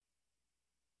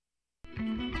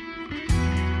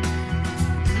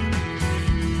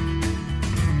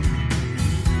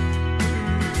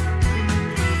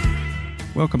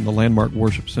Welcome to Landmark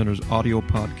Worship Center's audio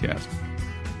podcast.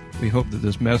 We hope that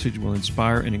this message will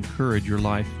inspire and encourage your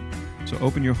life. So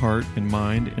open your heart and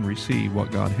mind and receive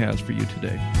what God has for you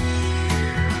today.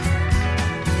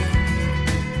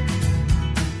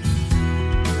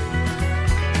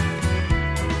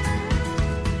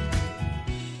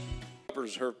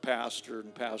 Covers her pastor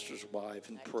and pastor's wife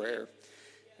in prayer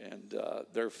and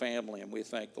their family, and we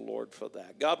thank the Lord for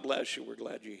that. God bless you. We're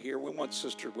glad you're here. We want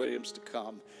Sister Williams to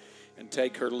come and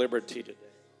take her liberty today.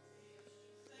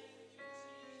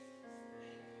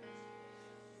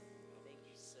 Thank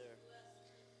you, sir.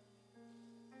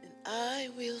 And I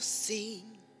will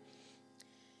sing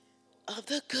of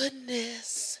the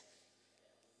goodness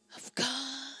of God.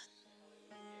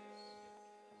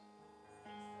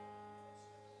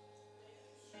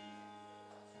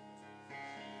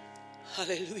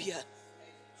 Hallelujah.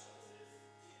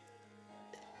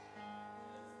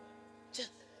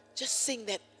 Just sing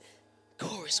that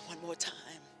chorus one more time.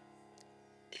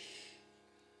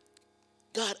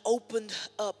 God opened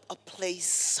up a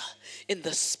place in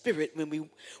the spirit when we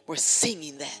were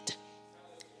singing that.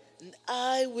 And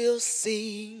I will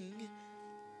sing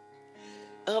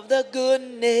of the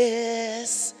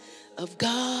goodness of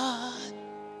God.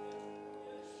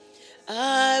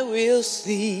 I will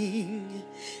sing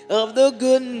of the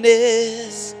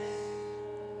goodness.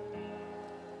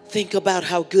 Think about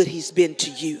how good he's been to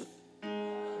you.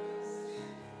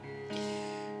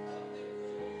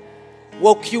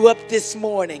 Woke you up this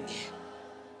morning,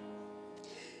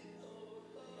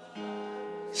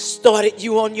 started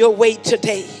you on your way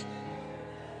today,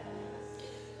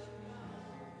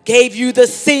 gave you the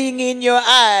seeing in your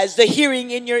eyes, the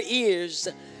hearing in your ears,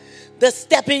 the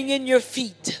stepping in your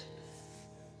feet.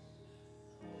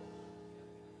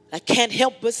 I can't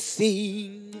help but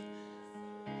sing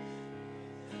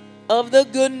of the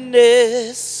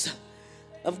goodness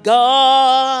of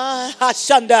God.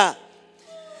 Hashanda.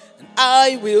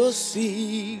 I will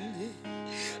sing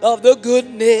of the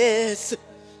goodness.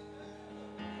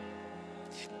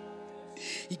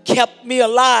 He kept me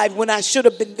alive when I should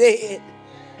have been dead.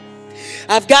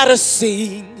 I've got to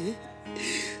sing.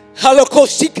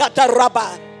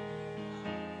 Halokoshikataraba.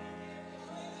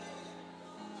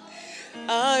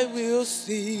 I will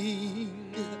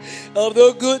sing of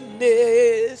the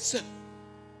goodness.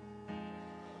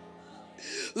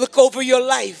 Look over your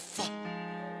life.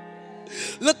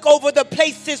 Look over the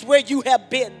places where you have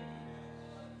been.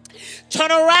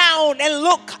 Turn around and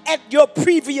look at your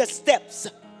previous steps.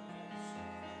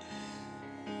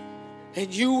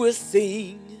 And you will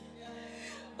sing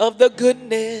of the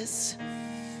goodness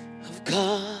of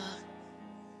God.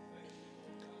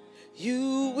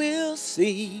 You will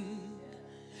sing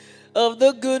of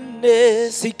the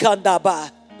goodness.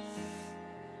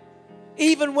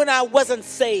 Even when I wasn't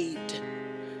saved,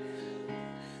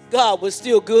 God was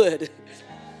still good.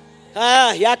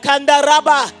 Yakanda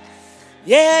Rabba.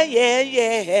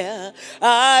 Yeah.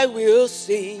 I will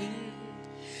sing.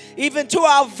 Even to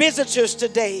our visitors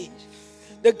today,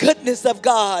 the goodness of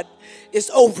God is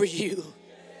over you.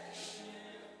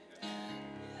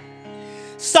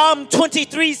 Psalm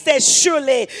 23 says,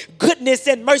 surely goodness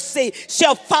and mercy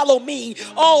shall follow me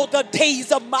all the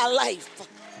days of my life.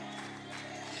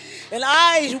 And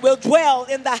I will dwell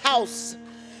in the house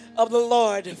of the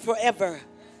Lord forever.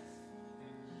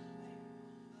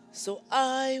 So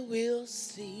I will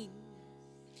sing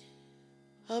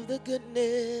of the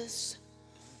goodness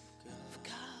of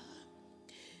God.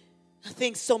 I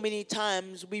think so many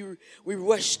times we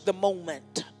rush the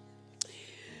moment.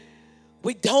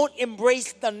 We don't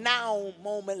embrace the now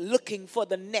moment looking for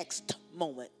the next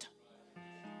moment.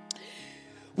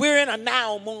 We're in a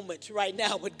now moment right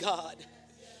now with God.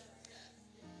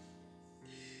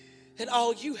 And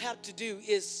all you have to do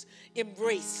is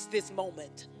embrace this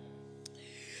moment.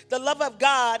 The love of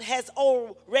God has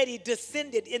already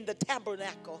descended in the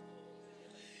tabernacle.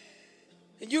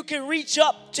 And you can reach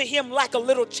up to him like a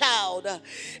little child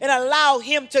and allow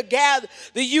him to gather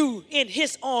you in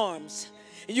his arms.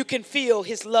 And you can feel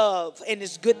his love and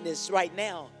his goodness right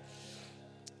now.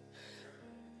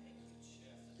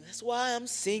 That's why I'm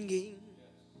singing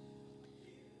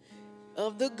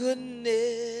of the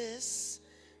goodness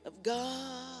of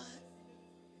God.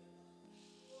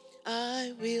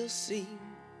 I will sing.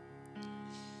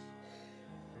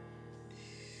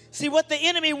 See, what the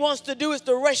enemy wants to do is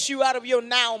to rush you out of your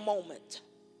now moment.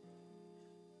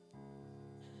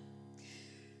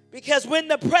 Because when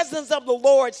the presence of the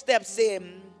Lord steps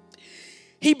in,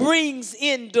 He brings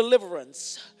in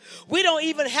deliverance. We don't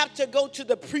even have to go to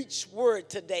the preached word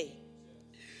today.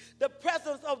 The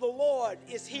presence of the Lord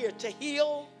is here to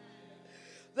heal.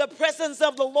 The presence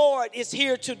of the Lord is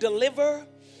here to deliver.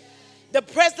 The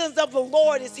presence of the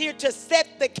Lord is here to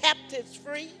set the captives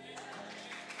free.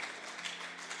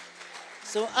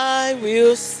 So I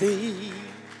will sing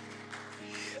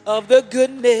of the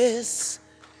goodness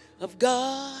of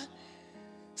God.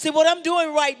 See, what I'm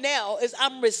doing right now is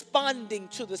I'm responding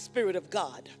to the Spirit of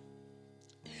God.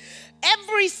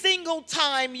 Every single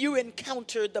time you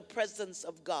encounter the presence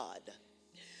of God,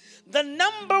 the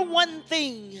number one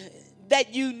thing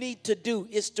that you need to do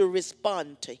is to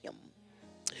respond to Him.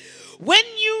 When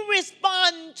you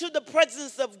respond to the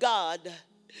presence of God,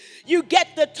 you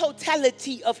get the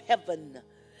totality of heaven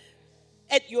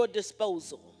at your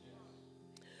disposal.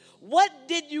 What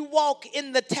did you walk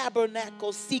in the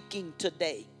tabernacle seeking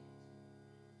today?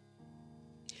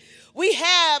 We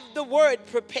have the word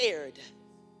prepared.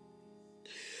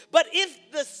 But if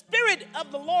the Spirit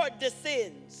of the Lord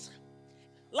descends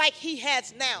like He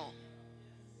has now,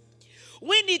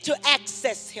 we need to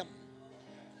access Him.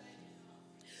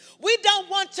 We don't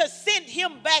want to send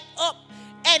Him back up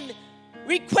and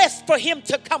request for Him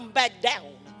to come back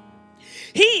down.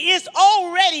 He is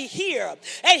already here,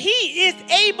 and He is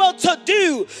able to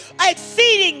do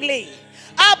exceedingly,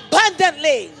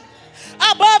 abundantly,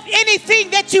 above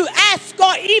anything that you ask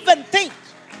or even think.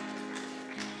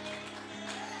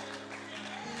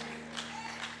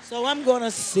 So I'm going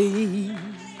to sing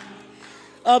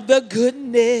of the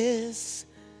goodness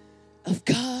of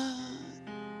God.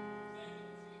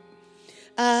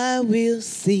 I will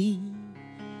sing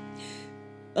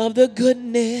of the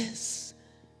goodness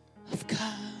of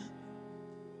God.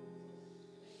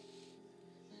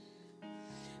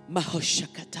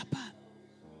 Mahoshakatapa.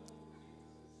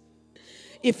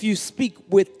 If you speak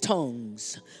with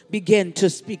tongues, begin to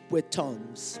speak with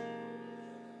tongues.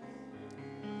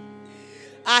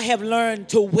 I have learned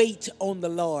to wait on the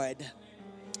Lord.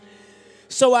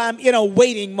 So I'm in a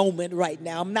waiting moment right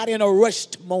now. I'm not in a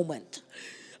rushed moment.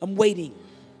 I'm waiting.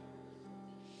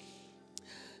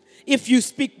 If you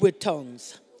speak with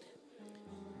tongues,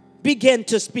 begin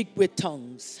to speak with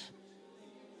tongues.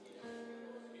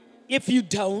 If you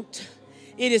don't,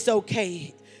 it is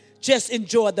okay. Just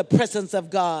enjoy the presence of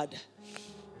God.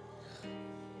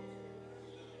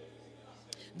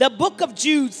 The book of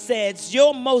Jude says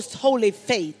your most holy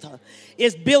faith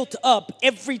is built up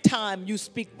every time you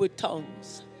speak with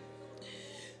tongues.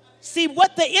 See,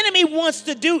 what the enemy wants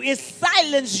to do is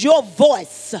silence your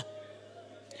voice.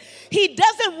 He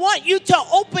doesn't want you to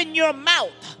open your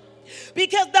mouth.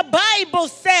 Because the Bible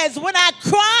says when I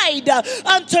cried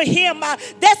unto Him,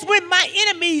 that's when my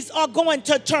enemies are going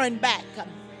to turn back.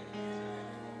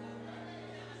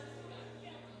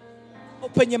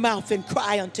 Open your mouth and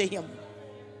cry unto Him.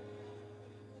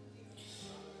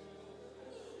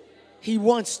 He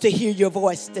wants to hear your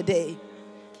voice today.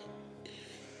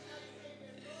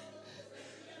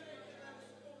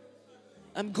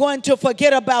 I'm going to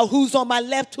forget about who's on my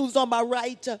left, who's on my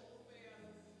right.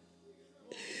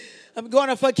 I'm going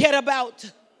to forget about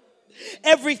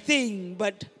everything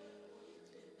but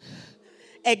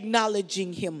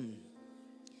acknowledging Him.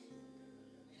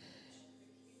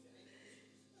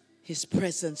 His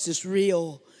presence is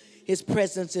real. His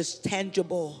presence is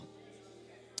tangible.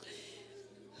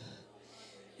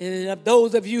 And of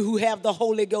those of you who have the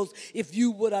Holy Ghost, if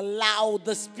you would allow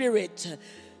the Spirit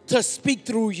to speak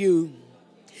through you,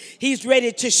 He's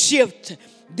ready to shift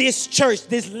this church,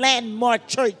 this landmark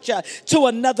church, to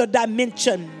another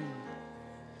dimension.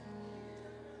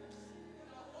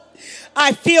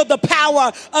 I feel the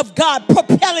power of God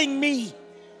propelling me.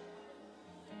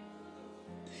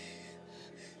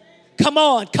 Come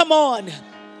on, come on.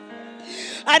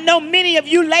 I know many of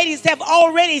you ladies have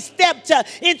already stepped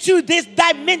into this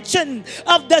dimension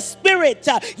of the Spirit.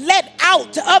 Let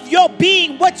out of your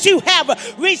being what you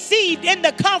have received in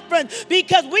the conference,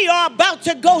 because we are about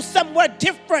to go somewhere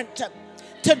different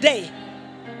today.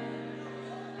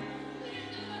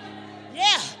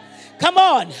 Yeah, come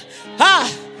on.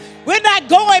 We're not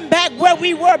going back where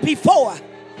we were before.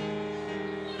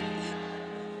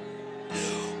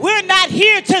 We're not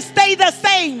here to stay the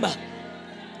same.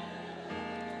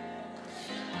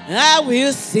 I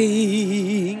will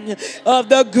sing of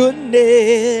the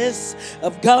goodness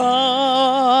of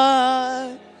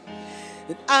God.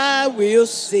 And I will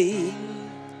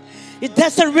sing. It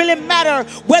doesn't really matter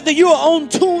whether you're on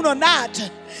tune or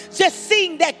not. Just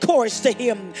sing that chorus to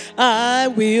Him. I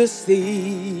will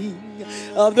sing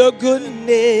of the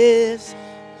goodness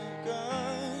of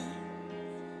God.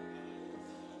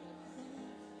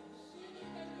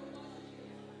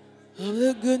 of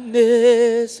the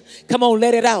goodness. Come on,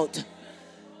 let it out.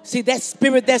 See, that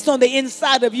spirit that's on the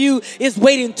inside of you is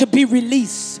waiting to be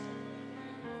released.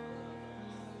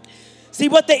 See,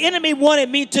 what the enemy wanted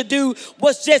me to do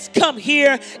was just come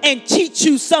here and teach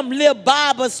you some little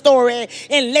Bible story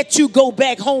and let you go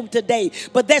back home today.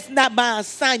 But that's not my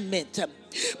assignment.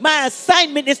 My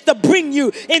assignment is to bring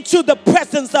you into the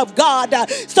presence of God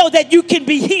so that you can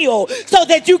be healed, so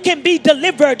that you can be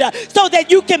delivered, so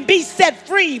that you can be set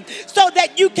free, so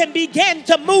that you can begin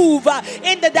to move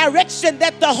in the direction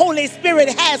that the Holy Spirit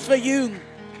has for you.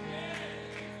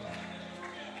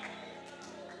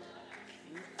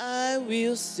 I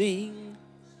will sing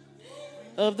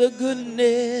of the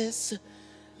goodness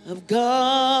of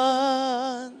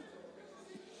God.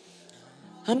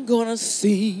 I'm gonna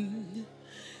sing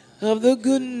of the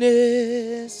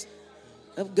goodness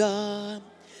of God.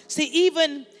 See,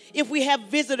 even if we have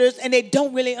visitors and they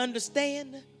don't really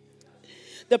understand,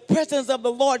 the presence of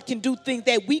the Lord can do things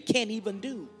that we can't even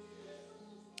do.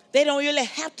 They don't really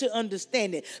have to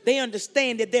understand it. They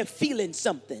understand that they're feeling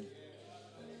something.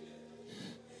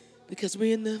 Because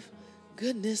we're in the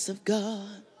goodness of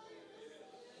God.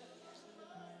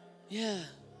 Yeah.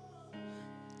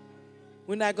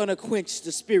 We're not going to quench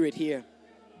the spirit here.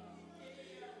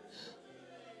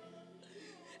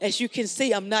 As you can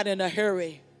see, I'm not in a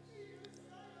hurry.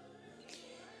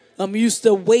 I'm used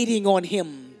to waiting on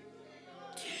him.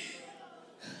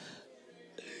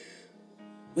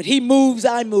 When he moves,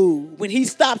 I move. When he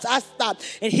stops, I stop.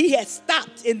 And he has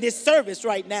stopped in this service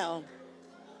right now.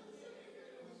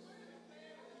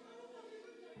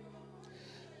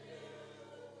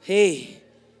 Hey.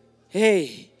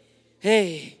 The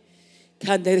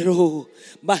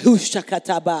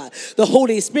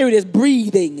Holy Spirit is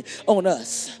breathing on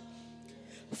us.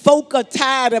 Folk are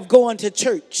tired of going to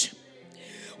church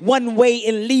one way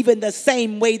and leaving the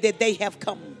same way that they have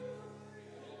come.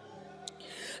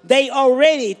 They are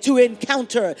ready to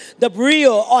encounter the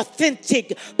real,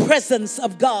 authentic presence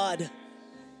of God.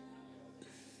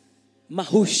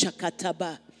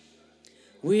 Mahushakataba.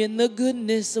 We're in the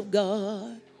goodness of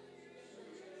God.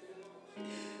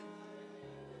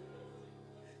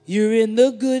 You're in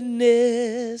the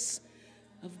goodness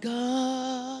of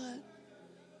God.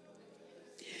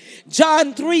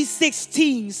 John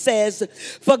 3:16 says,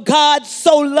 for God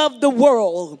so loved the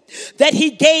world that he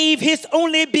gave his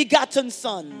only begotten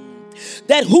son,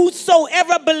 that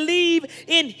whosoever believe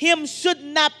in him should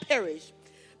not perish,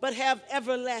 but have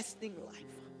everlasting life.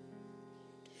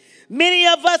 Many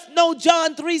of us know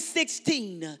John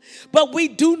 3:16, but we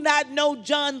do not know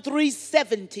John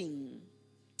 3:17.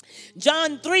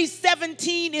 John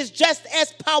 3:17 is just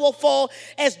as powerful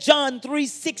as John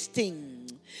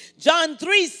 3:16. John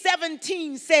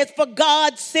 3:17 says, for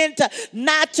God sent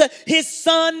not his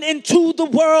son into the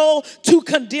world to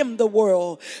condemn the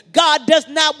world. God does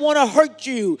not want to hurt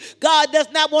you. God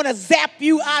does not want to zap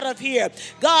you out of here.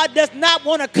 God does not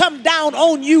want to come down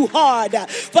on you hard.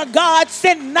 For God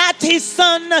sent not his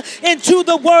son into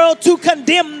the world to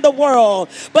condemn the world,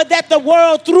 but that the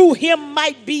world through him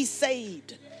might be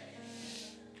saved.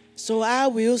 So I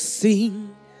will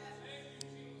sing.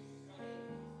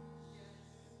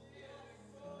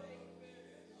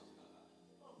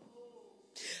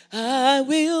 I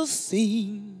will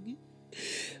sing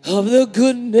of the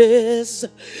goodness.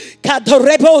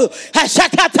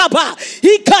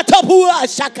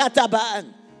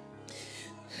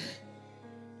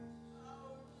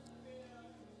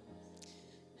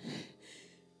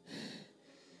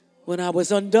 When I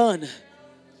was undone,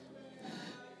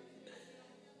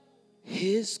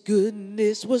 his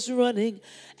goodness was running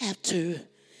after.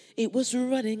 It was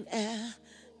running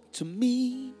after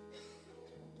me.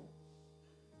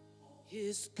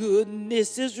 His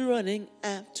goodness is running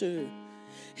after.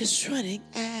 It's running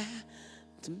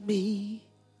after me.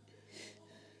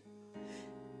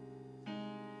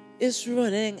 It's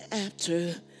running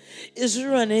after. It's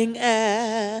running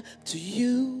after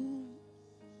you.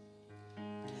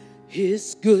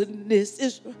 His goodness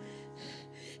is.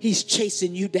 He's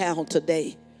chasing you down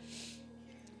today.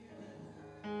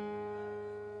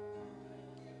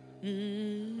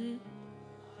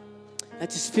 I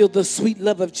just feel the sweet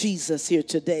love of Jesus here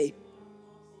today.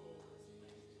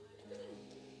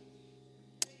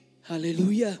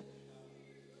 Hallelujah.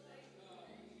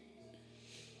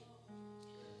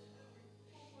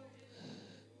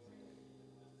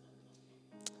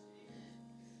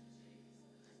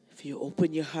 If you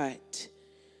open your heart,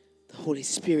 the Holy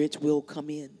Spirit will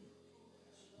come in.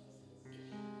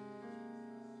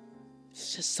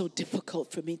 It's just so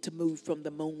difficult for me to move from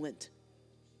the moment.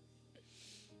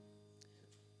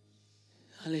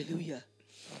 Hallelujah.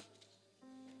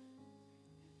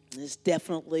 It's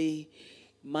definitely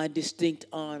my distinct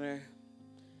honor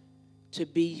to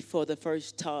be for the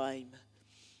first time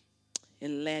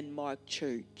in Landmark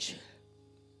Church.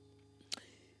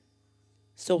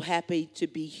 So happy to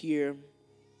be here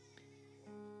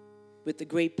with the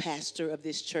great pastor of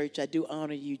this church. I do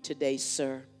honor you today,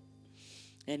 sir,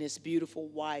 and his beautiful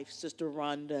wife, Sister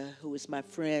Rhonda, who is my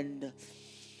friend.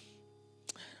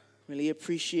 Really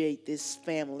appreciate this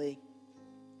family.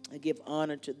 I give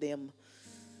honor to them.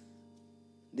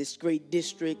 This great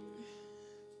district.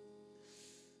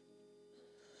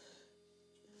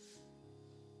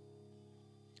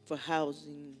 For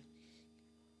housing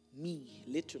me,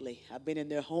 literally. I've been in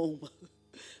their home.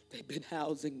 They've been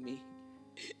housing me.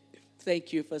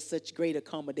 Thank you for such great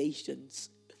accommodations.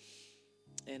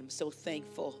 And I'm so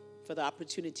thankful for the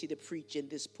opportunity to preach in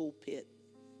this pulpit.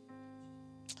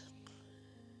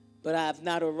 But I have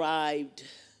not arrived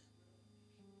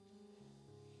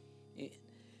in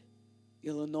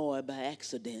Illinois by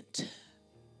accident.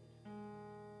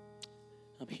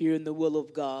 I'm here in the will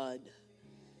of God,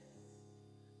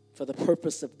 for the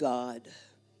purpose of God,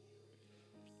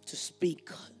 to speak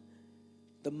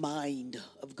the mind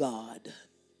of God.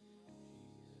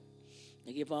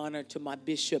 I give honor to my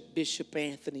bishop, Bishop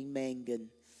Anthony Mangan,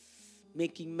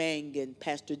 Mickey Mangan,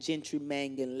 Pastor Gentry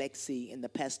Mangan, Lexi, and the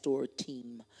pastoral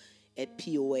team at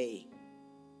POA.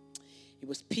 It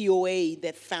was POA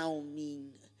that found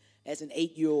me as an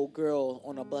 8-year-old girl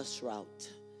on a bus route.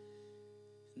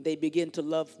 They began to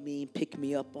love me and pick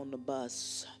me up on the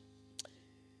bus.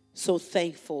 So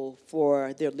thankful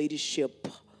for their leadership,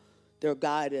 their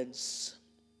guidance,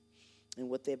 and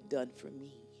what they've done for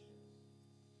me.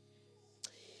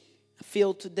 I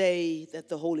feel today that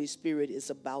the Holy Spirit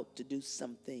is about to do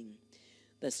something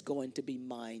that's going to be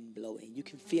mind-blowing. You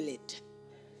can feel it.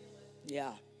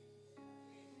 Yeah.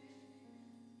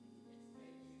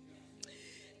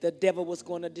 The devil was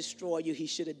going to destroy you. He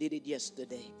should have did it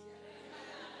yesterday.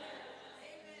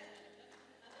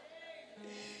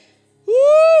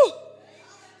 Woo!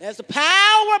 There's a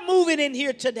power moving in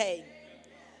here today.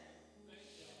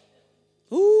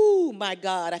 Ooh, my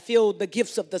God. I feel the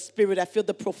gifts of the Spirit. I feel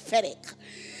the prophetic.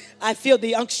 I feel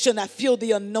the unction. I feel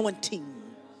the anointing.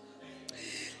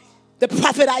 The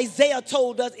prophet Isaiah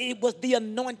told us it was the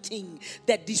anointing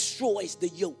that destroys the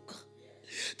yoke.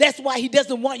 That's why he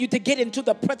doesn't want you to get into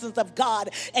the presence of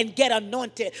God and get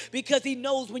anointed, because he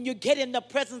knows when you get in the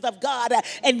presence of God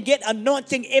and get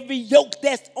anointing, every yoke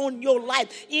that's on your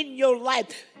life, in your life,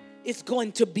 is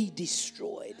going to be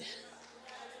destroyed.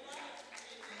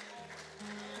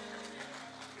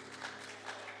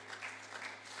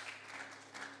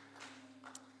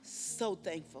 So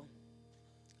thankful.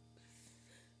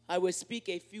 I would speak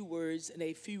a few words and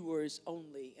a few words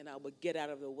only, and I would get out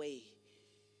of the way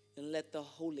and let the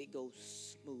Holy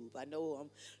Ghost move. I know I'm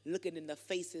looking in the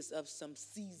faces of some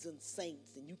seasoned saints,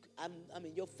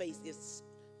 and your face is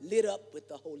lit up with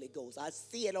the Holy Ghost. I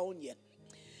see it on you.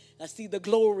 I see the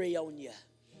glory on you.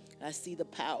 I see the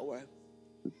power.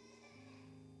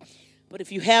 But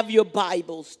if you have your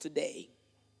Bibles today,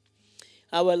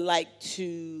 I would like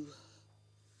to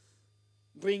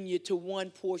bring you to one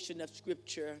portion of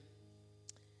Scripture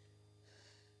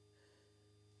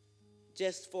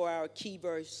just for our key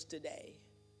verse today.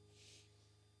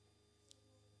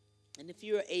 And if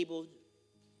you're able,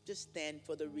 just stand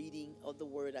for the reading of the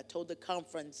word. I told the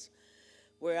conference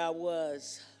where I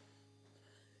was,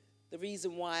 the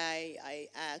reason why I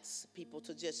asked people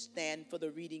to just stand for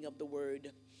the reading of the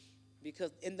word,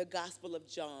 because in the Gospel of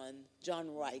John, John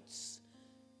writes,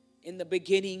 "In the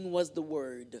beginning was the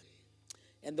Word,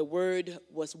 and the Word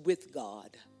was with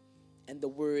God, and the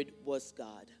Word was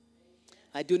God."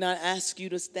 I do not ask you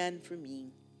to stand for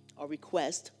me or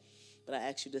request, but I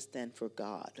ask you to stand for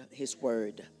God, His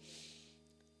Word.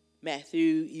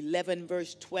 Matthew 11,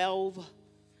 verse 12.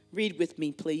 Read with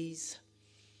me, please.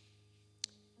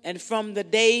 "And from the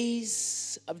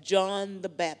days of John the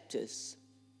Baptist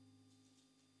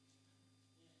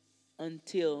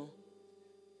until..."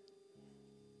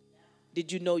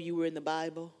 Did you know you were in the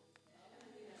Bible?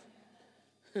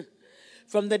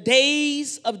 From the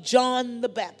days of John the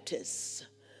Baptist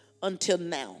until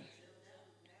now.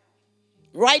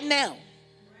 Right now,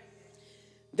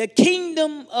 the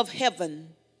kingdom of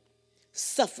heaven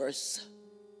suffers.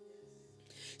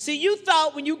 See, you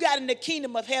thought when you got in the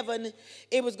kingdom of heaven,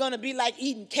 it was going to be like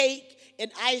eating cake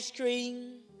and ice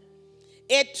cream,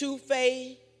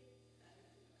 etouffee.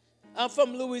 I'm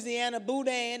from Louisiana,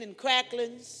 boudin and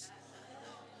cracklings,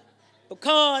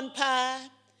 pecan pie,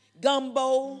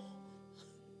 gumbo.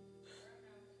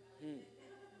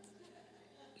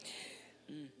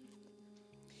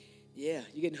 Yeah,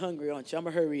 you're getting hungry, aren't you? I'm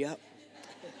going to hurry up.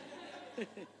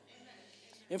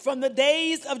 And from the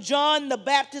days of John the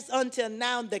Baptist until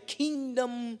now, the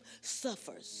kingdom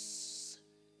suffers.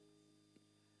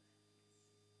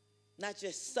 Not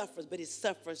just suffers, but it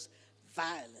suffers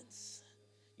violence.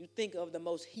 You think of the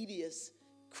most hideous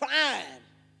crime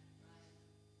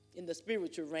in the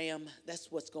spiritual realm,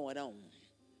 that's what's going on.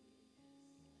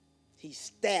 He's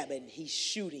stabbing, he's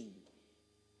shooting.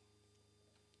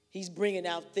 He's bringing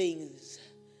out things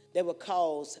that will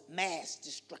cause mass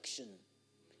destruction.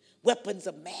 Weapons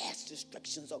of mass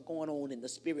destructions are going on in the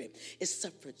spirit. It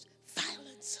suffers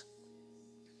violence.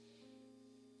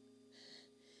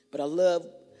 But I love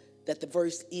that the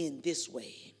verse ends this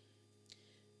way.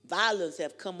 Violence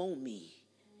have come on me,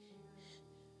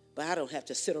 but I don't have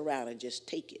to sit around and just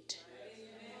take it.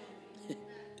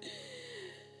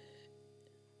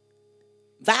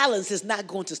 Violence is not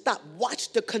going to stop.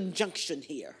 Watch the conjunction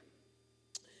here.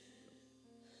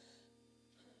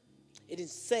 It didn't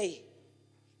say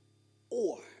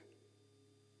or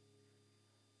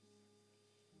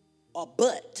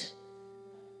but.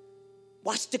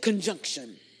 Watch the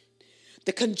conjunction.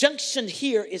 The conjunction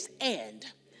here is and.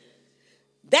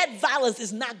 That violence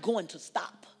is not going to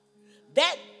stop.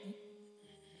 That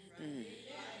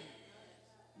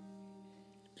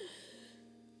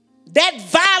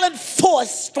violent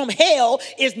force from hell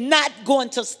is not going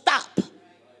to stop.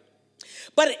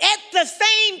 But at the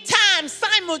same time,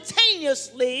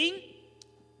 simultaneously,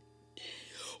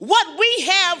 what we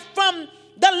have from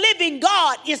the living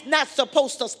God is not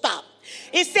supposed to stop.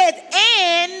 It says,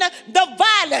 and the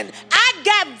violent. I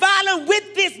got violent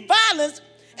with this violence,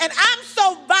 and I'm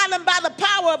so violent by the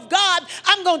power of God,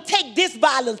 I'm going to take this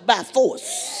violence by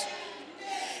force.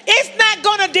 It's not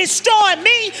going to destroy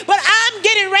me, but I'm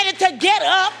getting ready to get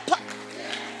up.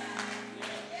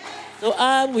 So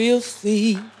I will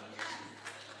see.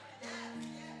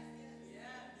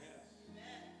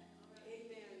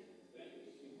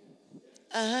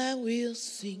 I will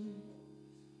sing.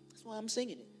 That's why I'm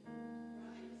singing it.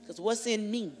 Because what's in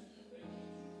me?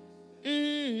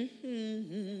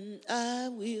 I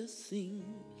will sing.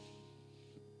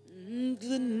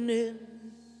 Goodness.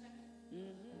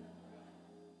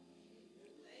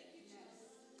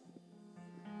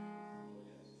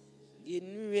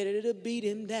 Getting ready to beat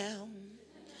him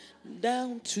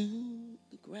down to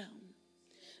the ground.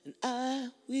 And I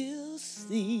will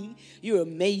sing. You're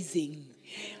amazing.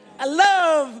 I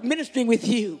love ministering with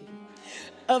you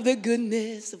of the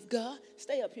goodness of God.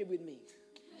 Stay up here with me.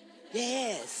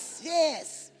 Yes,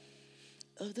 yes.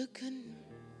 Of the goodness.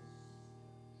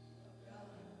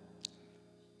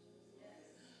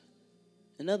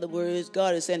 In other words,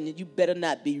 God is saying that you better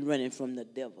not be running from the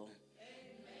devil.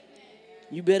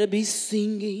 You better be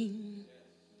singing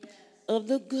of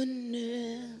the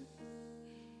goodness.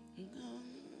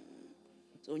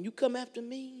 So when you come after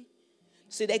me,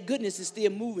 see, that goodness is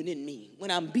still moving in me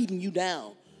when I'm beating you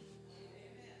down.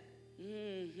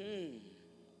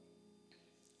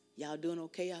 Y'all doing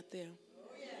okay out there?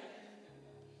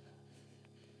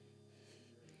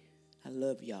 I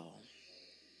love y'all.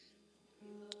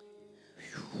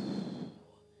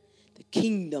 The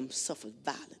kingdom suffers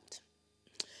violence,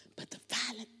 but the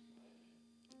violent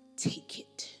take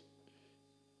it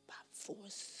by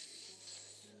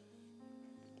force.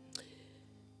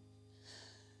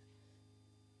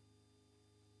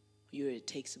 You ready to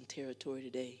take some territory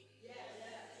today? Yes.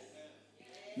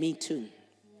 Me too.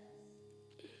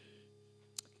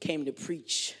 Came to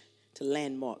preach to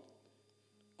Landmark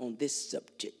on this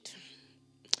subject.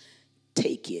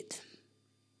 Take it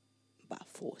by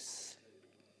force.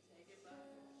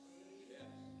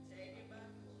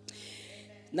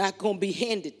 Not going to be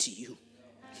handed to you.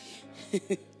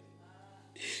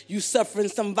 You suffering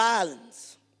some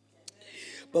violence.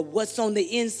 But what's on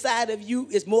the inside of you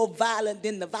is more violent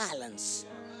than the violence.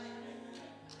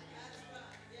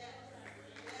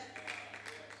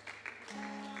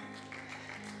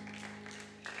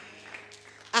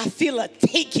 I feel a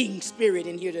taking spirit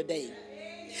in here today.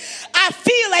 I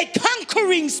feel a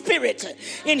conquering spirit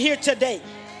in here today.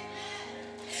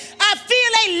 I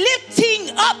feel a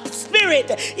lifting up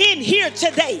spirit in here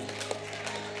today.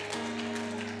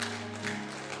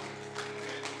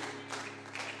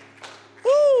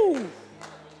 Woo!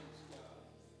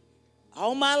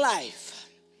 All my life,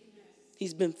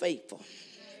 he's been faithful.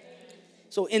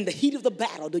 So in the heat of the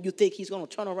battle, do you think he's going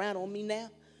to turn around on me now?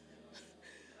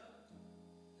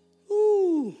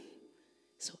 Ooh.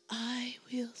 So I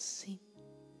will sing.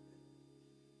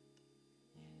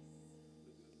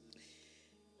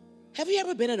 Have you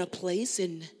ever been in a place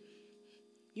and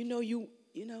you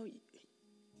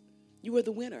were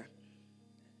the winner,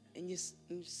 and you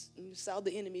saw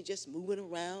the enemy just moving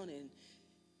around and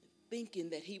thinking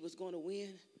that he was going to win,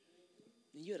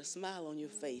 and you had a smile on your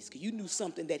face because you knew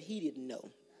something that he didn't know.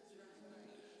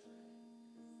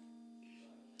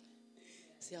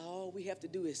 See, all we have to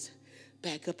do is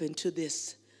back up into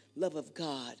this love of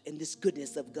God and this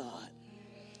goodness of God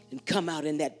and come out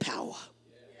in that power.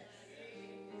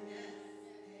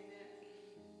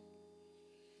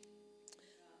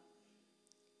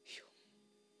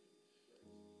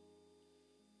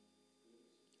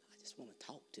 I just want to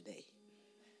talk today.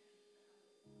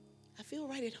 I feel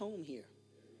right at home here.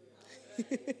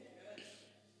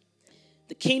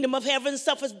 The kingdom of heaven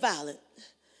suffers violence,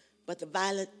 but the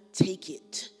violent take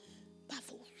it by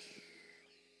force.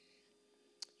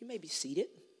 You may be seated.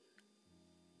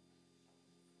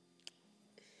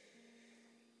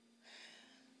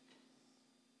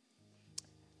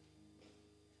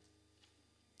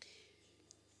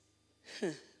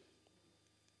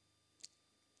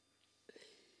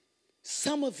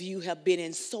 Some of you have been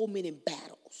in so many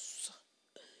battles.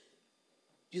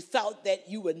 You thought that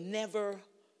you were never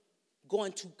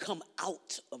going to come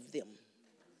out of them.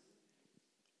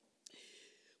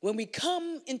 When we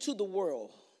come into the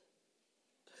world,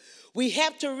 we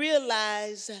have to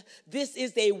realize this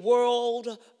is a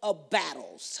world of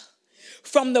battles.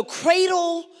 From the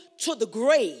cradle to the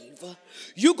grave,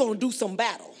 you're going to do some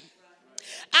battle.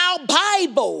 Our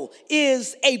Bible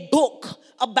is a book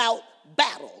about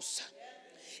battles.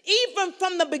 Even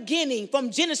from the beginning, from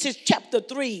Genesis chapter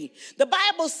 3, the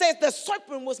Bible says the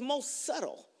serpent was most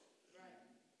subtle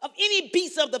of any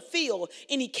beast of the field,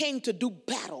 and he came to do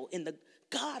battle in the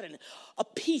garden, a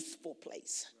peaceful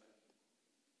place.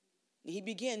 He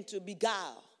began to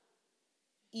beguile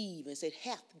Eve and said,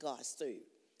 hath God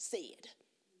said.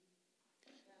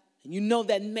 And you know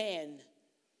that man,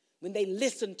 when they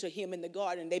listened to him in the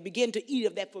garden, they began to eat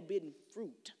of that forbidden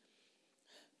fruit.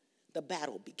 The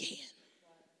battle began.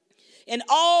 And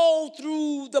all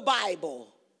through the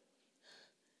Bible,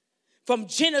 from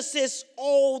Genesis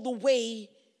all the way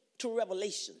to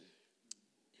Revelation,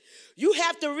 you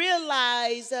have to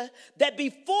realize that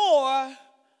before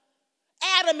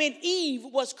Adam and Eve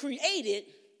was created,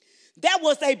 there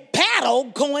was a battle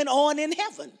going on in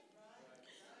heaven.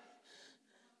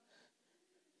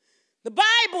 The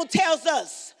Bible tells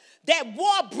us that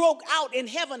war broke out in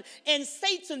heaven, and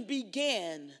Satan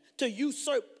began to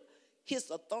usurp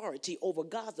his authority over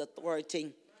God's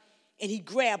authority, and he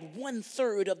grabbed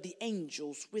 1/3 of the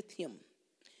angels with him.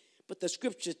 But the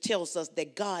scripture tells us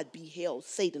that God beheld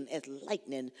Satan as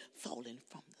lightning falling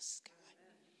from the sky.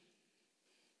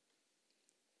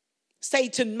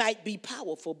 Satan might be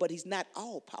powerful, but he's not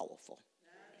all powerful.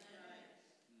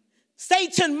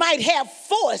 Satan might have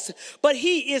force, but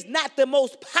he is not the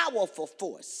most powerful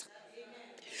force.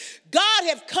 God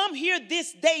have come here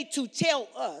this day to tell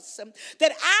us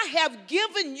that I have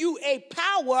given you a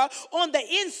power on the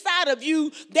inside of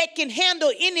you that can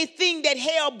handle anything that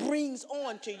hell brings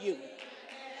on to you.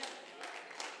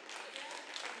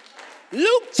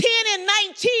 Luke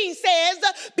 10:19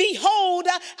 says, behold,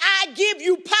 I give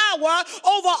you power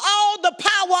over all the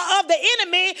power of the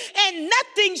enemy, and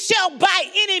nothing shall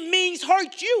by any means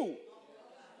hurt you.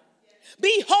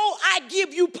 Behold, I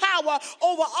give you power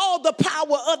over all the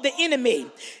power of the enemy,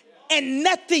 and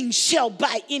nothing shall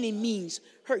by any means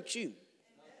hurt you.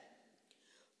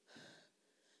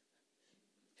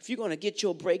 If you're going to get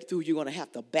your breakthrough, you're going to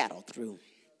have to battle through.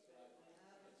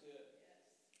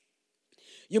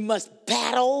 You must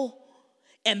battle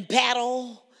and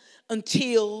battle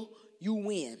until you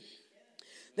win.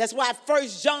 That's why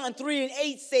 1 John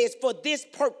 3:8 says, for this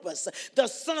purpose, the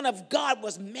Son of God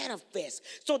was manifest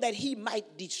so that he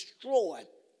might destroy.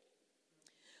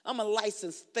 I'm a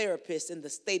licensed therapist in the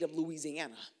state of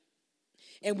Louisiana,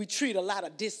 and we treat a lot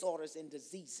of disorders and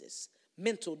diseases,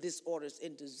 mental disorders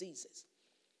and diseases.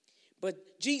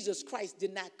 But Jesus Christ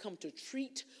did not come to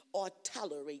treat or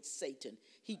tolerate Satan.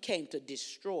 He came to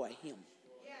destroy him.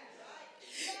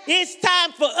 It's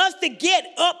time for us to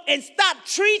get up and stop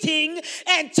treating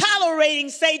and tolerating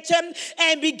Satan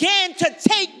and begin to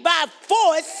take by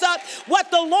force what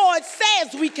the Lord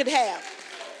says we could have.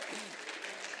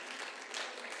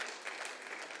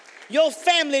 Your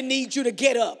family needs you to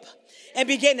get up and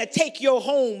begin to take your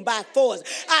home by force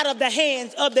out of the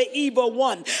hands of the evil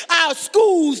one. Our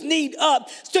schools need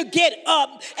us to get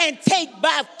up and take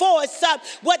by force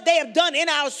what they have done in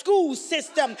our school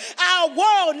system. Our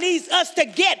world needs us to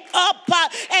get up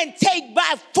and take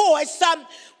by force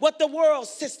what the world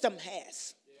system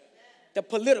has. The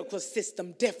political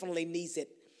system definitely needs it.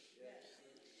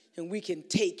 And we can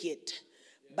take it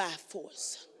by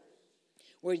force.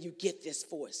 Where you get this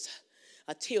force?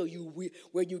 I tell you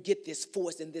where you get this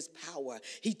force and this power.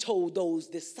 He told those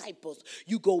disciples,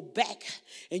 you go back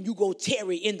and you go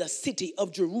tarry in the city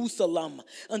of Jerusalem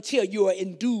until you are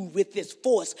endued with this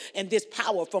force and this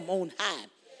power from on high.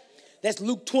 That's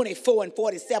Luke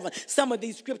 24:47. Some of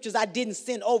these scriptures I didn't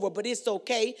send over, but it's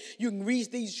okay. You can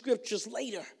read these scriptures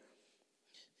later.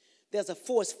 There's a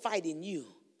force fighting you,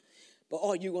 but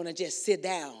are you going to just sit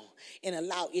down and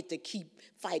allow it to keep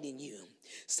fighting you?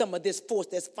 Some of this force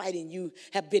that's fighting you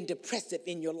have been depressive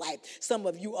in your life. Some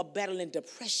of you are battling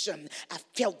depression. I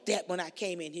felt that when I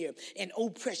came in here. And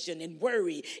oppression and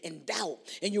worry and doubt.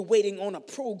 And you're waiting on a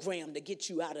program to get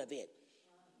you out of it.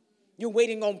 You're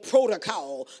waiting on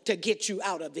protocol to get you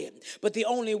out of it. But the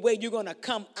only way you're going to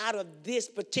come out of this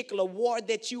particular war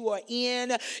that you are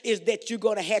in is that you're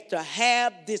going to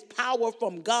have this power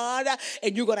from God,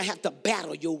 and you're going to have to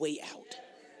battle your way out.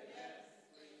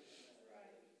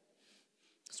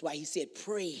 That's why he said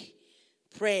pray.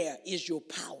 Prayer is your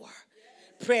power.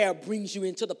 Prayer brings you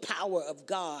into the power of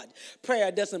God.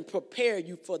 Prayer doesn't prepare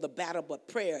you for the battle, but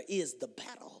prayer is the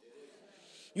battle.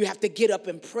 You have to get up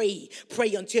and pray.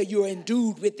 Pray until you're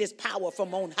endued with this power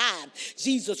from on high.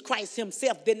 Jesus Christ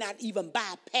himself did not even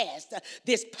bypass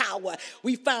this power.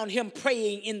 We found him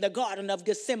praying in the Garden of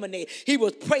Gethsemane. He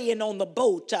was praying on the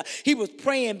boat. He was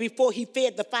praying before he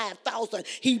fed the 5,000.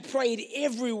 He prayed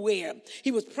everywhere.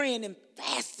 He was praying and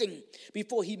fasting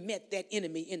before he met that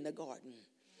enemy in the garden.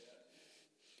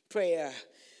 Prayer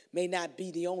may not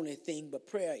be the only thing, but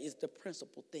prayer is the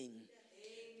principal thing.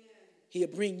 He'll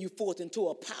bring you forth into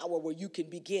a power where you can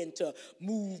begin to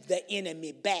move the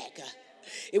enemy back.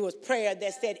 It was prayer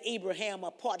that set Abraham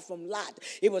apart from Lot.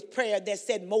 It was prayer that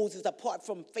set Moses apart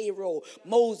from Pharaoh.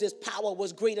 Moses' power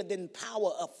was greater than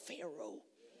power of Pharaoh.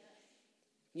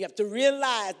 You have to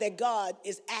realize that God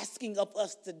is asking of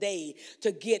us today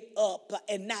to get up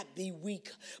and not be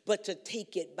weak, but to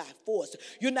take it by force.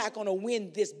 You're not going to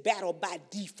win this battle by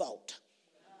default.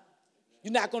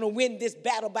 You're not going to win this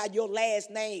battle by your last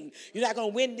name. You're not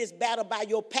going to win this battle by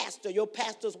your pastor, your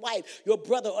pastor's wife, your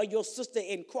brother or your sister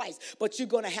in Christ. But you're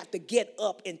going to have to get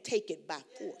up and take it by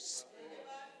force.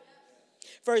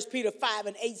 1 Peter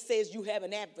 5:8 says you have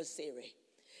an adversary,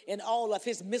 and all of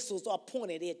his missiles are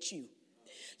pointed at you.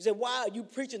 You say, why are you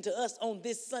preaching to us on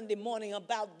this Sunday morning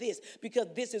about this? Because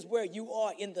this is where you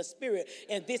are in the spirit,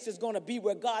 and this is going to be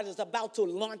where God is about to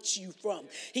launch you from.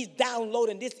 He's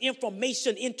downloading this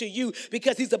information into you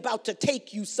because he's about to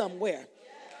take you somewhere.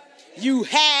 You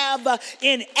have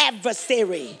an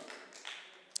adversary,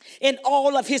 and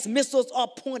all of his missiles are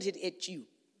pointed at you.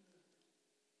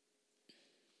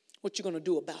 What you going to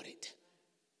do about it?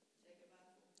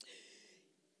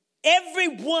 Every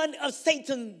one of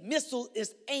Satan's missiles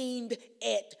is aimed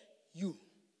at you.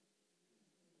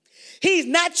 He's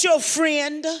not your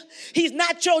friend. He's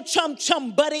not your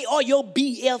chum buddy or your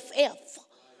BFF.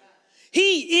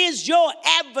 He is your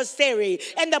adversary.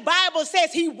 And the Bible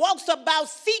says he walks about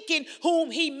seeking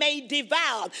whom he may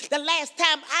devour. The last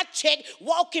time I checked,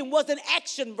 walking was an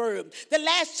action verb. The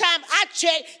last time I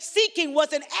checked, seeking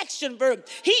was an action verb.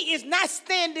 He is not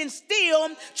standing still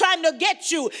trying to get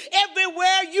you.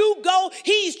 Everywhere you go,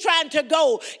 he's trying to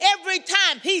go. Every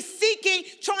time he's seeking,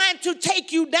 trying to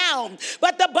take you down.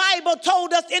 But the Bible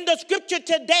told us in the scripture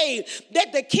today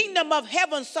that the kingdom of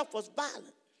heaven suffers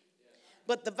violence.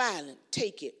 But the violent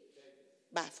take it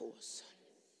by force.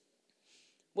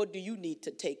 What do you need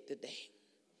to take today?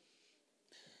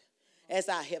 As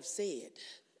I have said,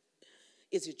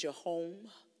 is it your home?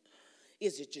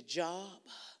 Is it your job?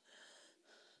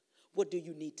 What do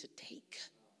you need to take?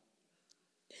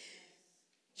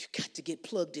 You got to get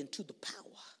plugged into the power.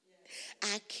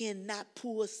 I cannot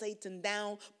pull Satan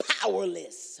down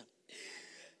powerless.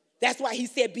 That's why he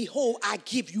said, behold, I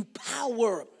give you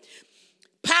power.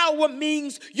 Power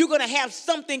means you're going to have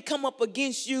something come up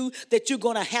against you that you're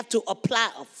going to have to apply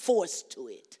a force to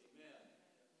it.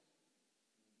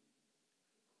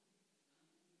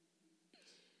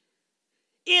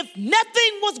 If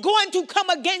nothing was going to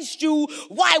come against you,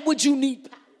 why would you need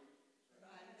power?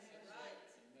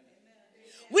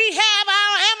 We have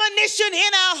our ammunition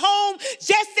in our home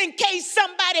just in case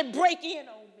somebody break in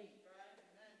on me.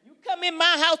 You come in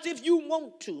my house if you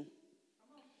want to.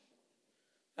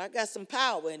 I got some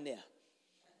power in there.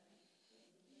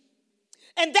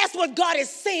 And that's what God is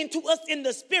saying to us in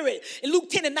the spirit. In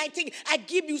Luke 10:19, I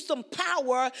give you some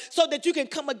power so that you can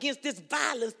come against this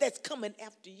violence that's coming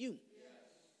after you.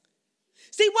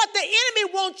 See, what the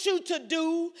enemy wants you to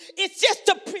do is just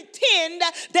to pretend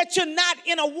that you're not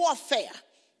in a warfare.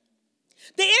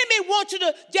 The enemy wants you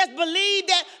to just believe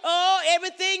that, oh,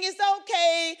 everything is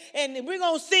okay, and we're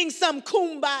going to sing some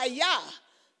kumbaya.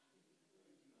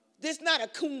 This is not a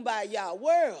kumbaya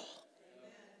world.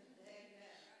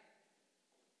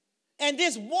 And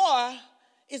this war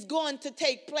is going to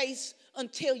take place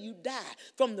until you die.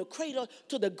 From the cradle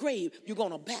to the grave, you're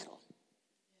going to battle.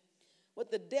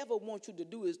 What the devil wants you to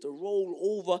do is to roll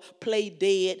over, play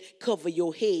dead, cover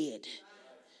your head.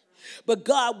 But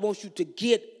God wants you to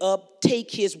get up,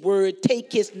 take his word,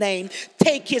 take his name,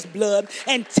 take his blood,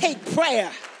 and take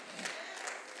prayer.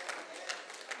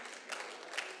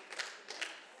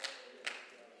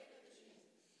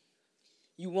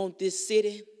 You want this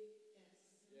city?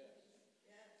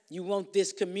 You want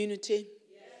this community?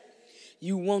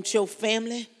 You want your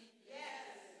family?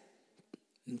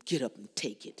 Get up and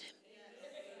take it.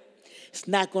 It's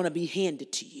not going to be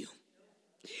handed to you,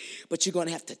 but you're going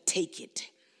to have to take it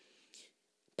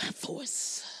by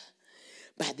force,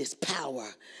 by this power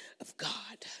of God.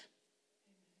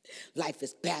 Life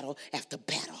is battle after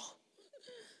battle.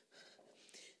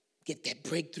 Get that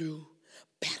breakthrough,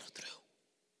 battle through.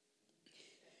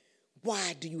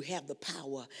 Why do you have the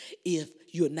power if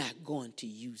you're not going to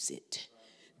use it?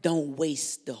 Don't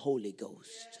waste the Holy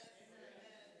Ghost.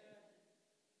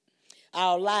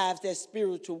 Our lives as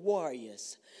spiritual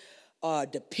warriors are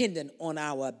dependent on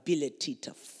our ability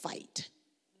to fight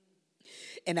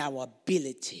and our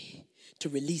ability to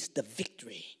release the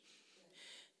victory.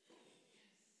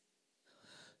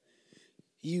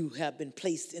 You have been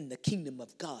placed in the kingdom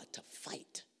of God to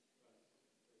fight.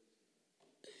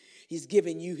 He's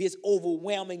giving you his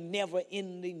overwhelming,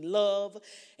 never-ending love,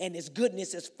 and his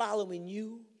goodness is following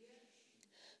you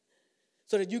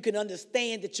so that you can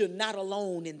understand that you're not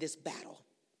alone in this battle,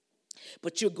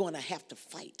 but you're going to have to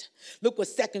fight. Look what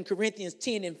 2 Corinthians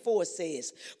 10:4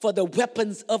 says. For the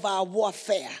weapons of our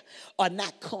warfare are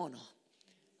not carnal.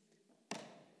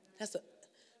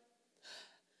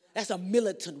 That's a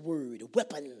militant word,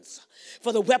 weapons.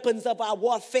 For the weapons of our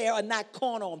warfare are not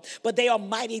carnal, but they are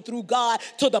mighty through God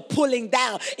to the pulling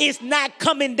down. It's not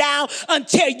coming down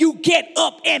until you get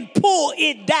up and pull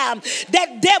it down.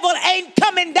 That devil ain't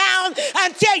coming down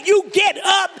until you get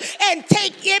up and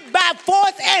take it by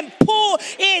force and pull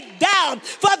it down.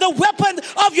 For the weapons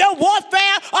of your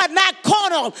warfare are not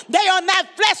carnal. They are not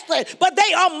fleshly, but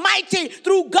they are mighty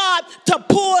through God to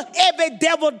pull every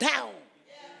devil down.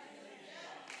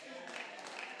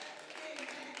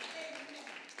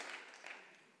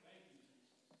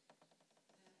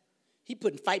 He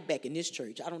putting fight back in this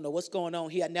church. I don't know what's going on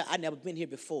here. I never been here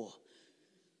before.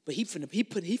 But he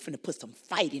finna put some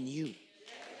fight in you.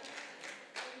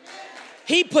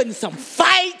 He putting some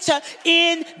fight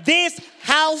in this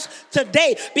house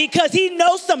today because he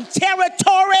knows some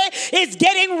territory is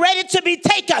getting ready to be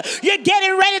taken. You're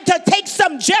getting ready to take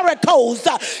some Jerichos.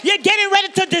 You're getting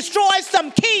ready to destroy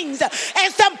some kings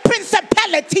and some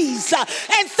principalities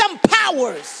and some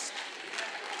powers.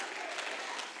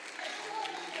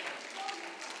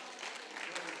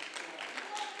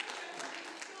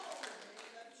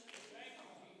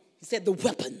 He said the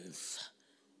weapons.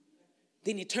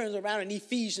 Then he turns around in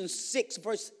Ephesians 6,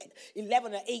 verse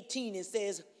 11 or 18 and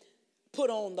says,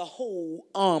 put on the whole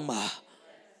armor.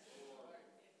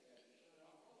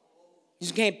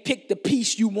 You can't pick the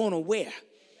piece you want to wear.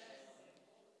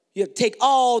 You take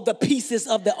all the pieces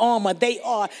of the armor. They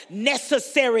are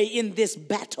necessary in this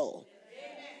battle.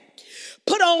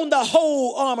 Put on the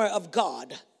whole armor of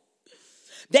God,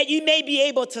 that you may be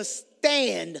able to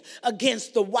stand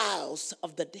against the wiles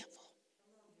of the devil.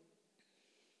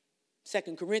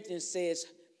 2 Corinthians says,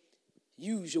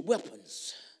 use your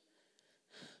weapons.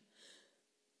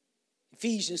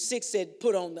 Ephesians 6 said,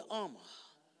 put on the armor.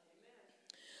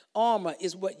 Armor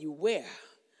is what you wear,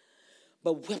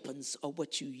 but weapons are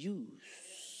what you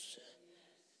use.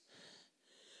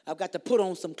 I've got to put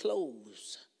on some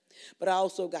clothes, but I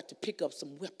also got to pick up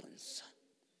some weapons.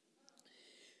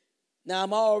 Now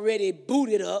I'm already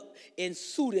booted up and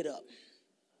suited up.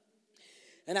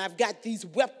 And I've got these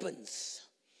weapons.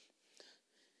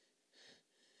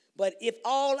 But if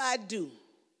all I do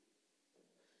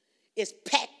is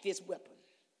pack this weapon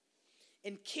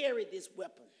and carry this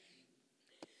weapon,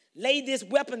 lay this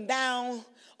weapon down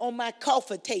on my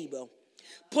coffee table,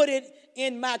 put it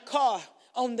in my car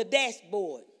on the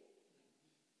dashboard,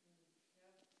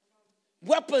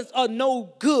 weapons are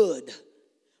no good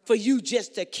for you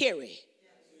just to carry.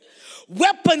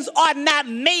 Weapons are not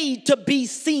made to be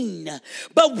seen,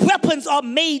 but weapons are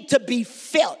made to be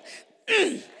felt.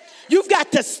 You've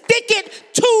got to stick it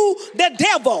to the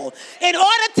devil. In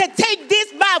order to take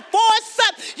this by force,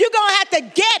 you're going to have to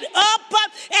get up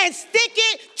and stick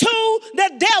it to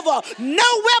the devil. No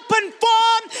weapon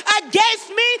formed against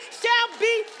me shall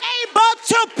be able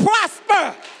to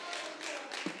prosper.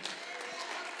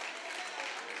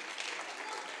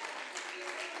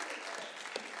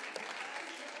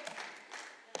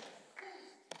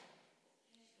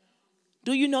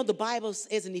 Do you know the Bible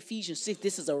says in Ephesians 6,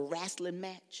 this is a wrestling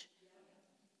match?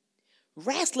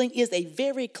 Wrestling is a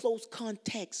very close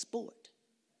contact sport.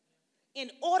 In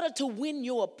order to win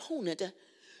your opponent,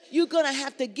 you're going to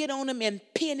have to get on him and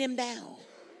pin him down.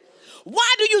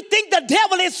 Why do you think the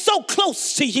devil is so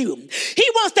close to you? He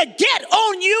wants to get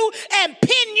on you and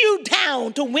pin you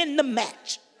down to win the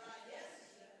match.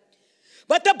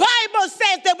 But the Bible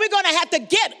says that we're going to have to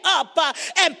get up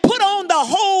and put on the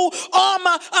whole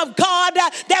armor of God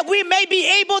that we may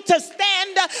be able to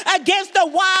stand against the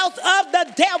wiles of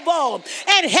the devil.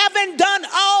 And having done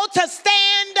all to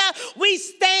stand, we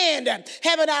stand,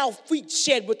 having our feet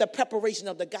shed with the preparation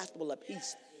of the gospel of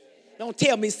peace. Don't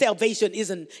tell me salvation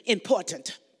isn't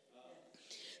important.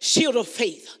 Shield of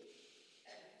faith,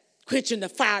 quenching the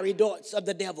fiery darts of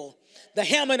the devil, the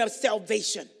helmet of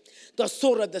salvation, the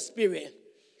sword of the Spirit.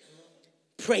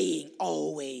 Praying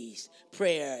always.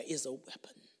 Prayer is a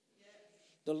weapon.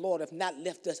 The Lord has not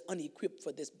left us unequipped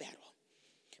for this battle,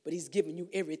 but he's given you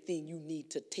everything you need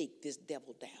to take this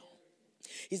devil down.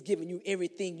 He's given you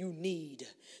everything you need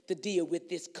to deal with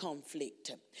this conflict.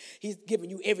 He's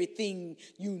given you everything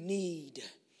you need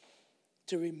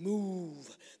to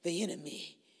remove the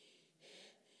enemy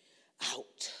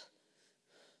out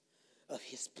of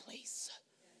his place.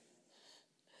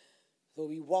 So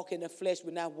we walk in the flesh,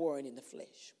 we're not warring in the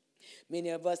flesh. Many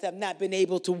of us have not been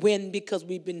able to win because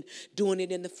we've been doing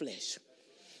it in the flesh.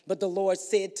 But the Lord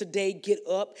said today, get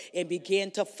up and begin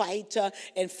to fight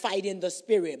and fight in the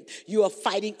spirit. You are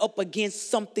fighting up against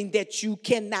something that you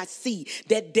cannot see.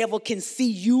 That devil can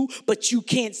see you, but you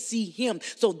can't see him.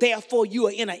 So therefore, you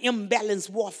are in an imbalanced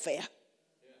warfare.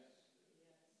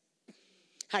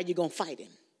 How are you going to fight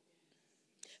him?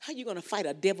 How are you going to fight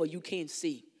a devil you can't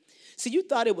see? See, you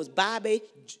thought it was Bobby,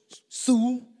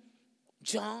 Sue,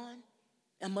 John,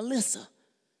 and Melissa.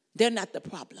 They're not the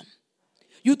problem.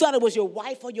 You thought it was your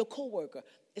wife or your coworker.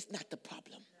 It's not the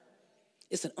problem.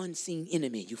 It's an unseen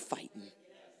enemy you're fighting.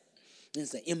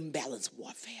 It's an imbalanced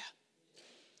warfare.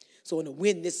 So to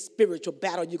win this spiritual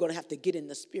battle, you're going to have to get in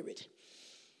the spirit.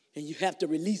 And you have to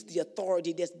release the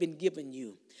authority that's been given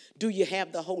you. Do you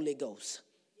have the Holy Ghost?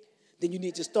 Then you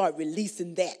need to start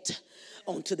releasing that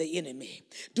onto the enemy.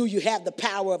 Do you have the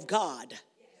power of God?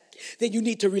 Then you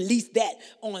need to release that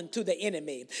onto the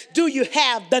enemy. Do you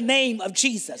have the name of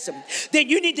Jesus? Then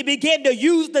you need to begin to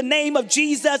use the name of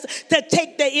Jesus to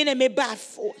take the enemy by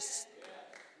force.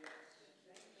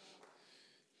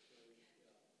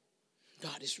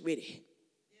 God is ready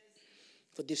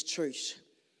for this church.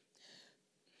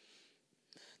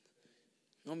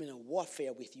 I'm in a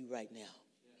warfare with you right now.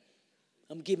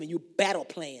 I'm giving you battle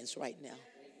plans right now.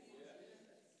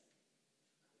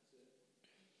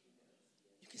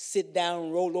 You can sit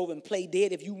down, roll over, and play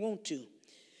dead if you want to.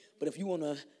 But if you want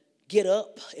to get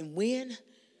up and win,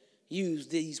 use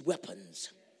these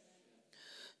weapons.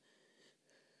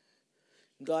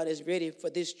 God is ready for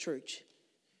this church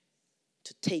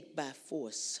to take by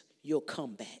force your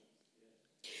comeback.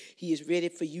 He is ready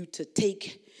for you to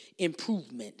take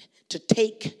improvement, to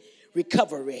take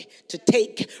recovery, to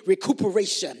take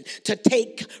recuperation, to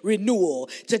take renewal,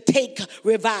 to take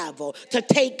revival, to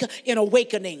take an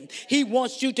awakening. He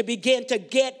wants you to begin to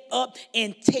get up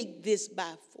and take this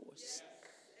by force.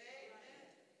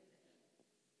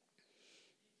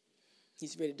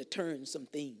 He's ready to turn some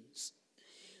things,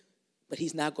 but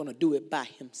he's not going to do it by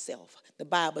himself. The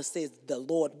Bible says the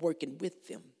Lord working with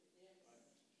them.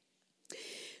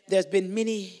 There's been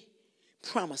many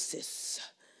promises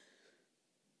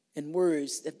and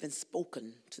words that have been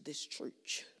spoken to this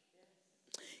church,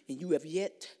 and you have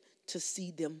yet to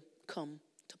see them come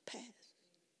to pass.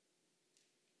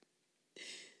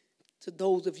 To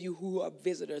those of you who are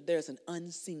visitors, there's an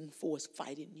unseen force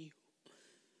fighting you,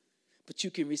 but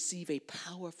you can receive a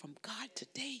power from God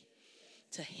today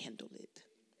to handle it.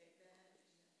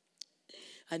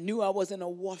 I knew I was in a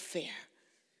warfare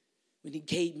when he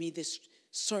gave me this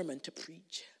sermon to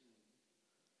preach.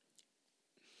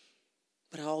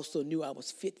 But I also knew I was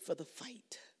fit for the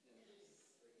fight.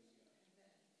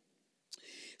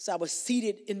 So I was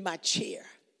seated in my chair.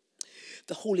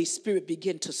 The Holy Spirit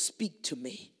began to speak to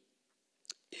me.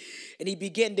 And he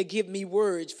began to give me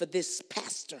words for this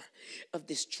pastor of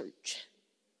this church.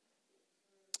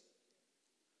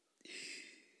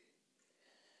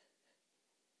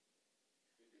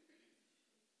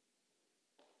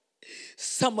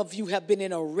 Some of you have been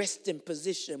in a resting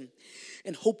position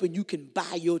and hoping you can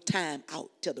buy your time out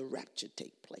till the rapture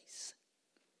take place.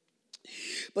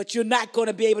 But you're not going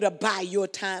to be able to buy your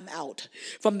time out.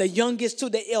 From the youngest to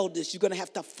the eldest, you're going to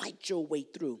have to fight your way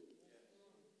through.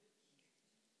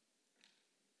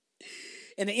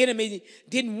 And the enemy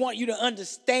didn't want you to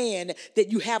understand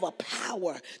that you have a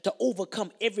power to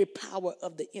overcome every power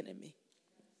of the enemy.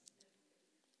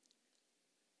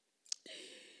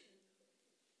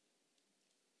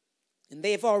 And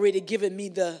they have already given me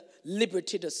the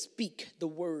liberty to speak the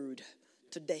word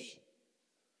today.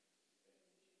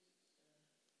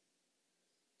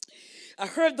 I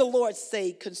heard the Lord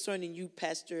say concerning you,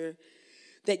 Pastor,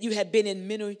 that you had been in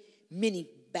many, many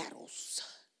battles.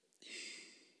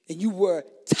 And you were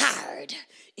tired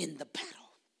in the battle.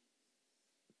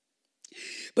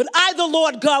 But I, the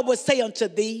Lord God, will say unto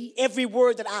thee, every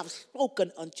word that I've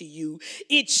spoken unto you,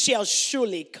 it shall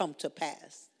surely come to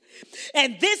pass.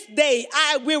 And this day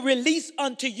I will release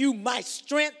unto you my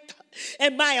strength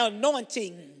and my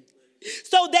anointing,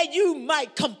 so that you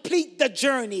might complete the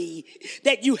journey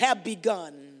that you have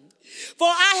begun. For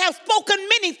I have spoken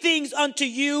many things unto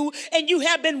you, and you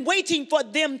have been waiting for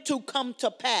them to come to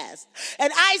pass.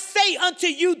 And I say unto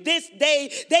you this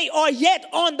day, they are yet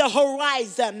on the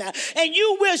horizon, and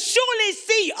you will surely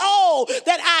see all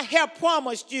that I have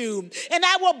promised you. And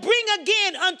I will bring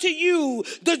again unto you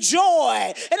the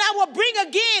joy, and I will bring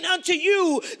again unto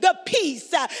you the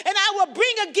peace, and I will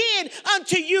bring again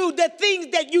unto you the things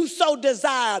that you so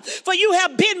desire. For you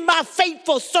have been my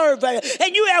faithful servant,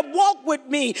 and you have walked with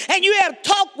me, and you have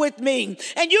talked with me,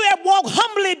 and you have walked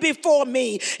humbly before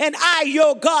me, and I,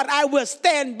 your God, I will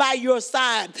stand by your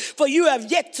side, for you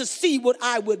have yet to see what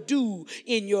I will do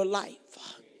in your life.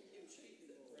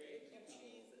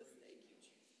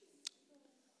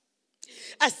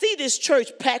 I see this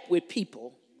church packed with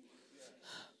people.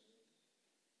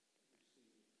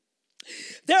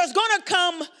 There's going to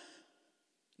come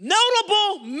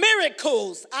notable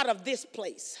miracles out of this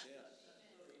place.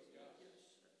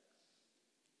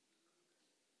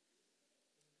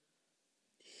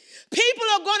 People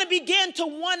are going to begin to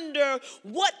wonder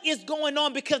what is going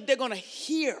on, because they're going to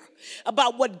hear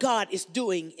about what God is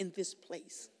doing in this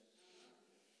place.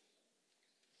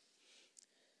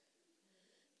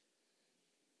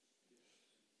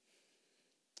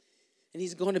 And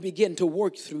he's going to begin to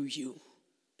work through you.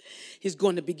 He's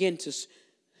going to begin to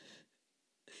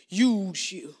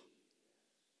use you.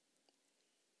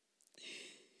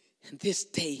 And this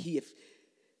day he has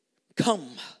come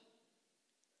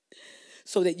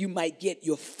so that you might get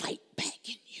your fight back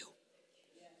in you.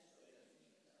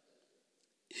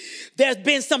 There's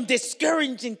been some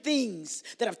discouraging things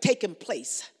that have taken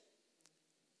place.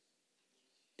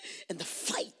 And the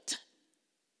fight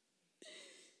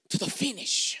to the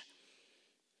finish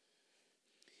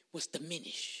was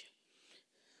diminished.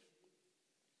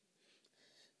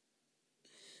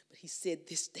 But he said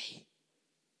this day,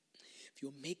 if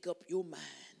you'll make up your mind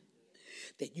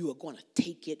that you are going to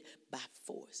take it by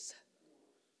force,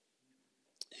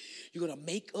 you're going to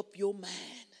make up your mind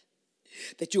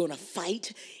that you're going to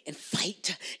fight and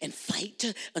fight and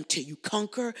fight until you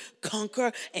conquer,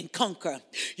 conquer, and conquer.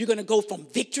 You're going to go from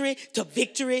victory to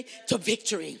victory to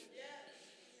victory.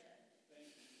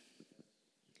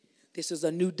 This is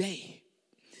a new day.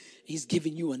 He's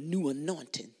giving you a new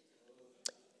anointing.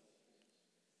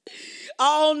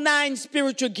 All 9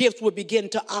 spiritual gifts will begin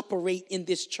to operate in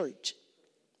this church.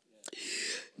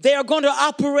 They are going to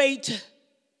operate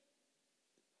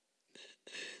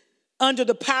under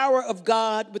the power of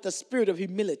God with a spirit of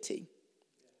humility.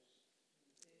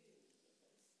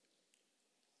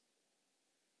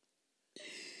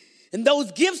 And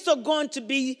those gifts are going to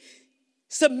be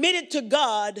submitted to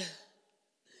God,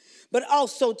 but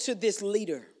also to this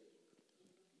leader.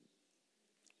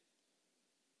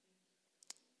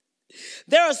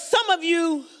 There are some of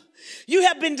you, you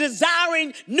have been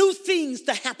desiring new things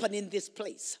to happen in this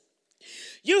place.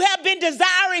 You have been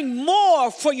desiring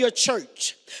more for your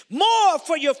church, more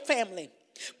for your family,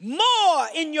 more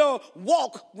in your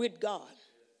walk with God.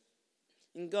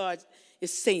 And God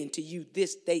is saying to you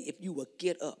this day, if you will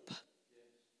get up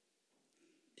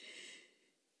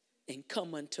and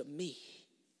come unto me,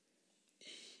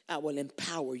 I will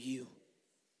empower you.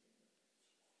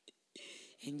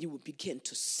 And you will begin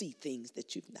to see things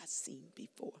that you've not seen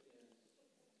before.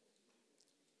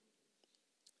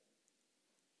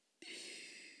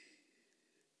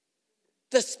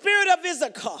 The spirit of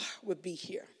Issachar will be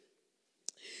here.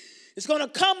 It's going to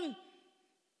come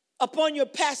upon your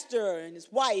pastor and his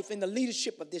wife and the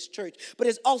leadership of this church, but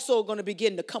it's also going to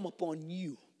begin to come upon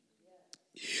you.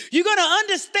 You're going to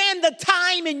understand the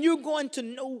time, and you're going to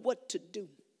know what to do.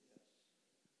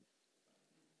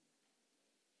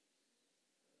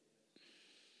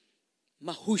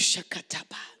 Mahusha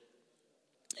Kataba.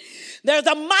 There's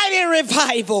a mighty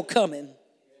revival coming.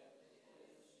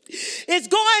 It's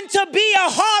going to be a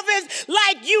harvest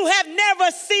like you have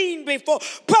never seen before.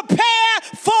 Prepare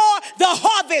for the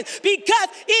harvest because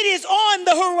it is on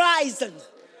the horizon.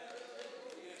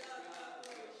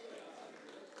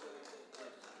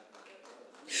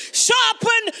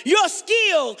 Sharpen your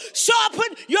skills.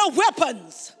 Sharpen your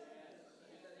weapons.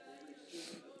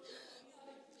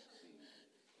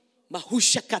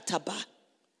 Mahushakataba.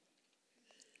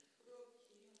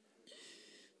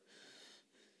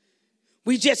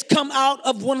 We just come out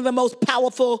of one of the most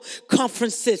powerful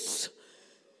conferences.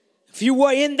 If you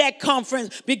were in that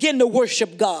conference, begin to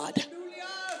worship God.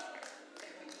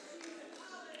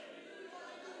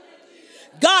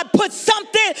 God put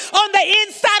something on the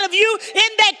inside of you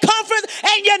in that conference,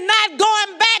 and you're not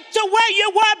going back to where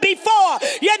you were before.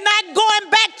 You're not going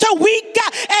back to weak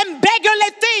and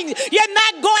beggarly things. You're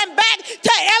not going back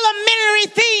to elementary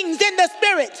things in the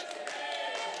spirit.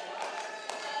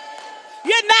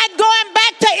 You're not going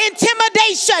back to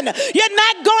intimidation. You're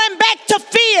not going back to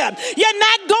fear. You're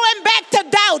not going back to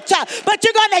doubt. But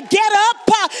you're going to get up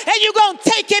and you're going to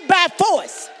take it by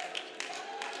force.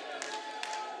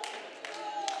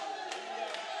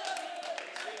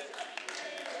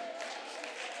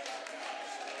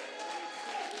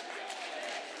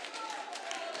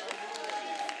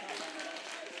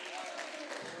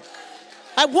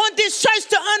 I want this church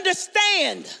to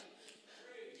understand.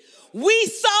 We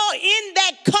saw in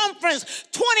that conference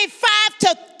 25 to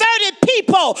 30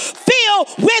 people filled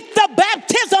with the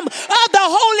baptism of the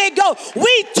Holy Ghost.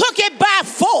 We took it by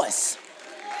force.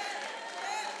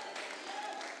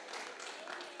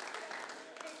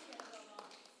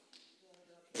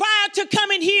 Prior to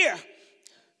coming here,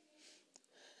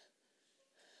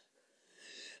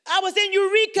 I was in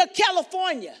Eureka,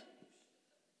 California.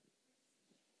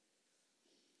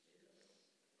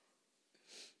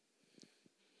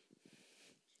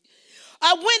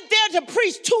 I went there to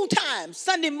preach 2 times,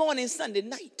 Sunday morning, Sunday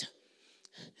night.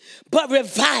 But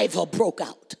revival broke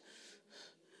out.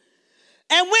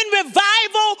 And when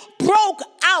revival broke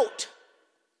out,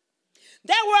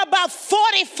 there were about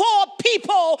 44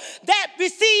 people that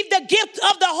received the gift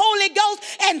of the Holy Ghost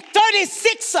and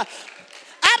 36.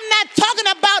 I'm not talking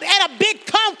about at a big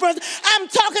conference. I'm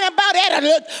talking about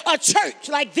at a church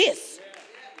like this.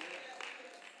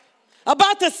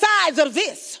 About the size of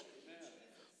this.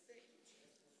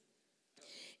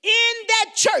 In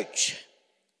that church,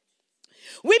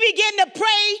 we began to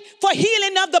pray for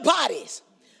healing of the bodies.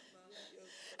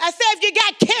 I said, if you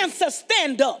got cancer,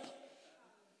 stand up.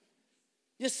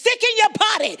 You're sick in your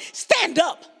body, stand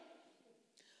up.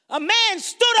 A man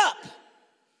stood up.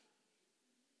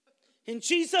 In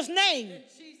Jesus' name,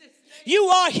 you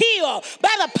are healed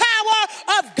by the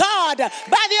power of God,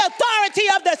 by the authority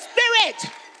of the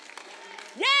Spirit.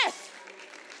 Yes.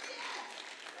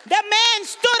 The man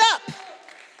stood up.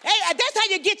 Hey, that's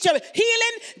how you get your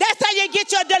healing. That's how you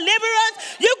get your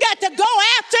deliverance. You got to go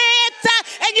after it,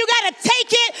 and you got to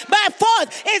take it by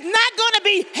force. It's not going to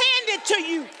be handed to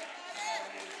you.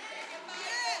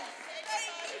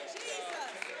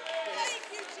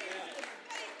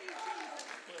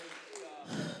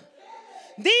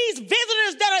 These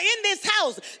visitors that are in this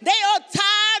house, they are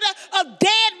tired of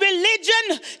dead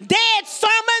religion, dead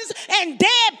sermons, and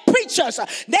dead preachers.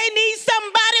 They need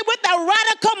somebody with a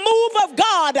radical move of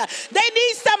God. They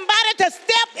need somebody to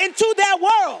step into their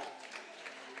world.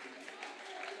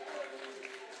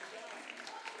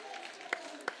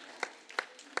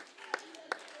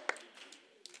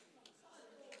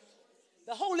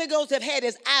 The Holy Ghost have had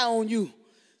his eye on you.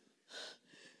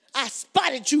 I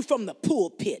spotted you from the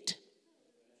pulpit.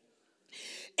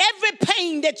 Every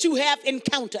pain that you have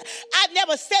encountered. I've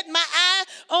never set my eye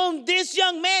on this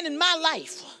young man in my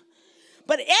life.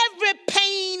 But every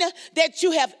pain that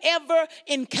you have ever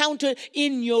encountered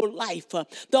in your life,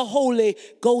 the Holy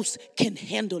Ghost can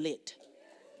handle it.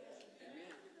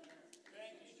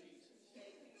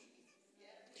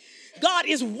 God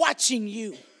is watching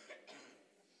you.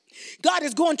 God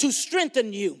is going to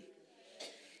strengthen you.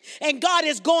 And God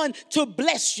is going to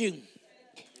bless you.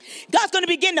 God's going to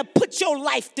begin to put your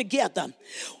life together.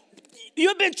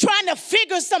 You've been trying to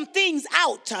figure some things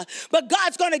out, but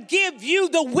God's going to give you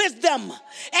the wisdom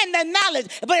and the knowledge.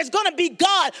 But it's going to be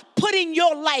God putting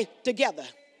your life together.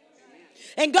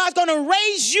 And God's going to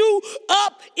raise you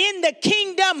up in the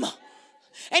kingdom.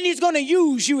 And he's going to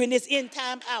use you in this end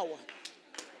time hour.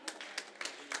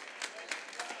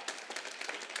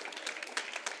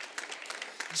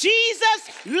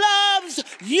 Jesus loves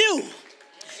you.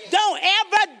 Don't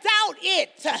ever doubt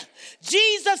it.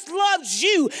 Jesus loves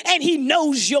you and he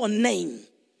knows your name.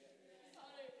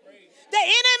 The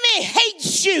enemy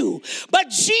hates you, but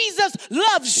Jesus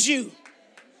loves you.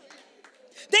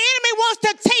 The enemy wants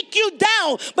to take you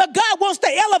down, but God wants to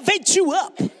elevate you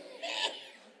up.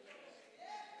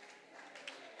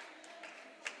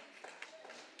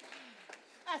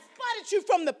 I spotted you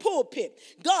from the pulpit.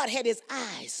 God had his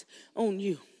eyes on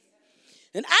you.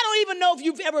 And I don't even know if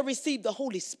you've ever received the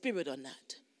Holy Spirit or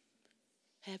not.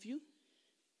 Have you?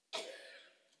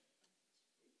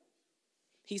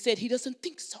 He said he doesn't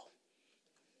think so.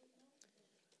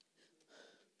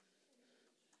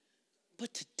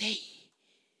 But today,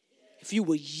 if you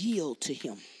will yield to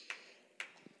him,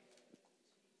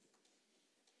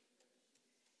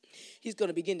 he's going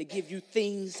to begin to give you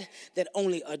things that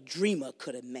only a dreamer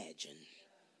could imagine.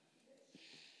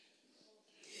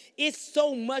 It's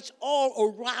so much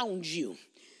all around you.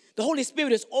 The Holy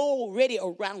Spirit is already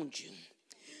around you,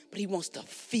 but he wants to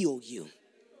fill you.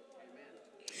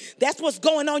 That's what's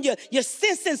going on. You're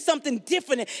sensing something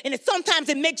different, and sometimes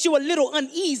it makes you a little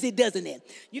uneasy, doesn't it?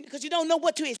 Because you don't know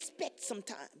what to expect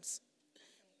sometimes.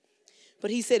 But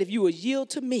he said, if you will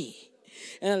yield to me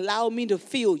and allow me to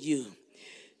fill you,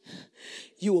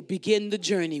 you will begin the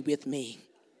journey with me.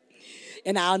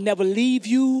 And I'll never leave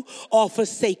you or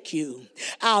forsake you.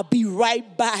 I'll be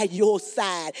right by your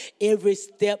side every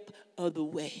step of the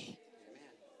way.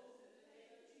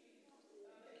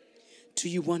 Do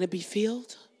you want to be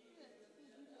filled?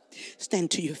 Stand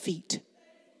to your feet.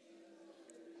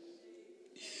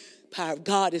 Power of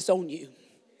God is on you.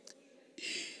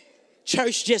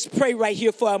 Church, just pray right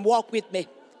here for him. Walk with me.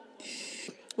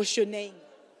 What's your name?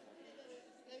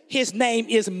 His name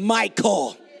is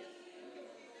Michael.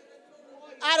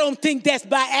 I don't think that's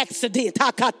by accident.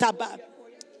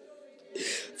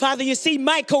 Father, you see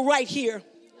Michael right here.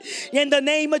 In the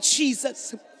name of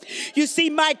Jesus. You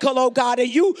see Michael, oh God, and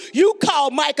you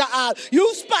called Michael out.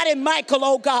 You spotted Michael,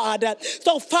 oh God.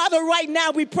 So, Father, right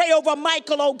now we pray over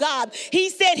Michael, oh God.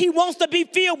 He said he wants to be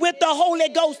filled with the Holy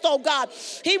Ghost, oh God.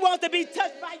 He wants to be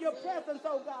touched by your presence,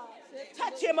 oh God.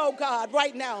 Touch him, oh God,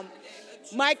 right now.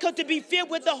 Michael, to be filled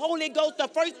with the Holy Ghost, the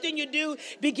first thing you do,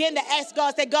 begin to ask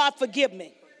God, say, God, forgive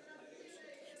me.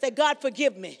 Say, God,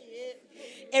 forgive me.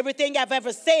 Everything I've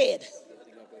ever said,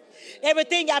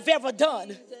 everything I've ever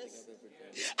done.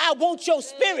 I want your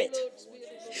spirit.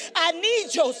 I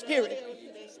need your spirit.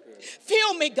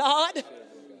 Fill me, God.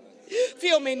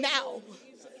 Fill me now.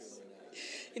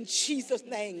 In Jesus'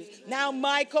 name. Now,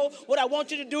 Michael, what I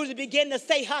want you to do is begin to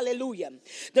say hallelujah.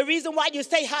 The reason why you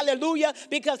say hallelujah,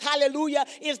 because hallelujah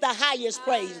is the highest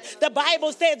praise. The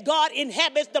Bible says God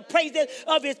inhabits the praises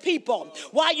of his people.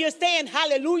 While you're saying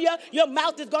hallelujah, your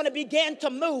mouth is going to begin to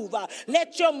move.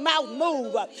 Let your mouth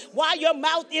move. While your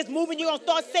mouth is moving, you're going to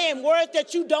start saying words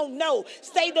that you don't know.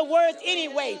 Say the words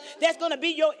anyway. That's going to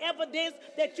be your evidence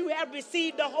that you have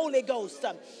received the Holy Ghost.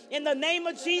 In the name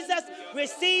of Jesus,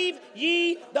 receive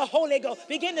ye the Holy Ghost.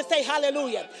 Begin to say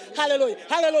hallelujah, hallelujah,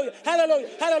 hallelujah, hallelujah,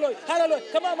 hallelujah, hallelujah.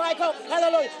 Come on, Michael.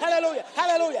 Hallelujah, hallelujah,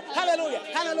 hallelujah, hallelujah,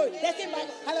 hallelujah. That's it,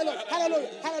 Michael. Hallelujah, hallelujah,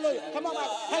 hallelujah. Come on,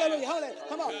 Michael. Hallelujah, hallelujah.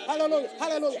 Come on, hallelujah,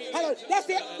 hallelujah, hallelujah. That's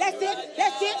it, that's it,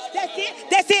 that's it, that's it,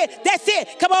 that's it, that's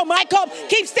it. Come on, Michael.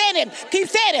 Keep saying it,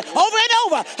 over and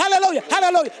over. Hallelujah,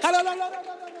 hallelujah, hallelujah.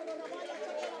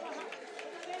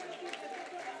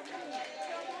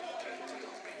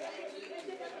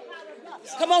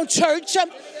 Come on, church.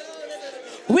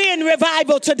 We're in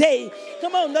revival today.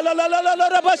 Come on. That's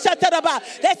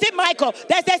it, Michael.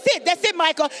 That's it. That's it,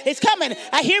 Michael. It's coming.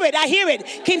 I hear it. I hear it.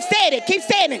 Keep saying it. Keep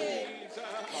saying it.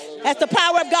 That's the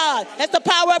power of God. That's the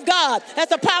power of God. That's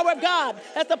the power of God.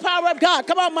 That's the power of God.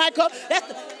 Come on, Michael.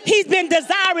 He's been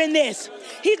desiring this.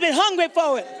 He's been hungry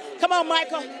for it. Come on,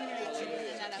 Michael.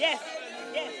 Yes.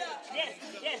 Yes. Yes.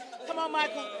 Yes. Come on,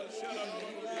 Michael.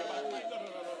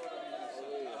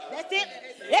 That's it.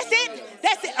 That's it.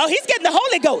 That's it. Oh, he's getting the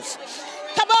Holy Ghost.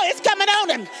 Come on, it's coming on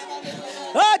him.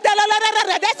 Oh,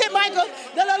 that's it, Michael.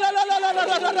 That's it, Michael.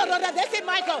 That's it,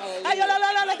 Michael.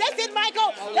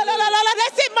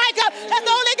 That's it, Michael. That's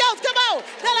the Holy Ghost. Come on.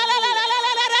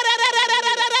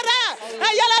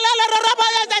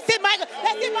 That's it, Michael.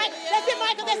 That's it, Michael. That's it,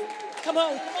 Michael. Come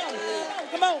on.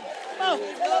 Come on. Come on.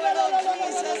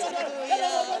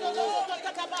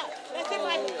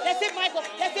 That's it, Michael.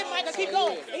 That's it, Michael. Keep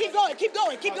going. Keep going. Keep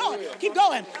going. Keep going. Keep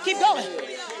going. Keep going.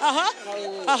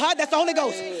 That's the Holy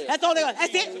Ghost. That's the Holy Ghost.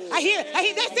 That's it. I hear it.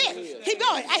 That's it. Keep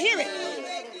going. I hear it.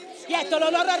 Yeah.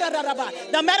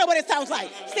 No matter what it sounds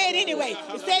like. Say it anyway.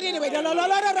 Say it anyway.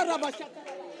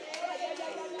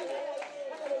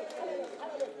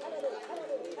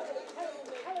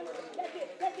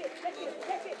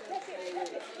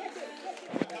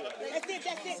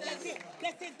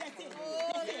 That's it.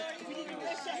 If you need to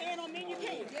rest your hand on me, you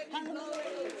can.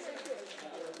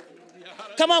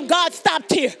 Come on, God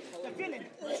stopped here.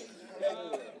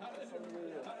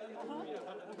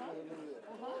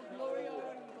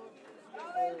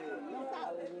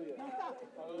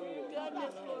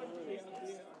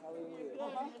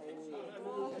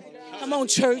 Come on,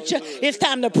 church. It's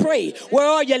time to pray. Where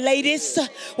are you, ladies?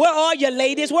 Where are you,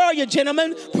 ladies? Where are you,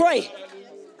 gentlemen? Pray.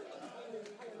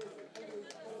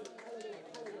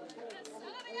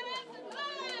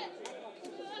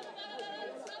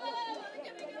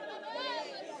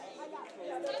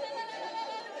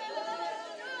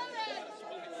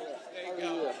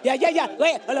 Yeah.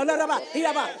 Wait. Hey,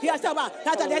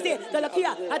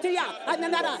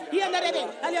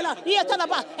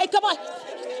 come on.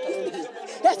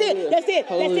 That's it.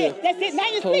 Now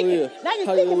you're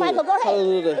speaking, Michael. Go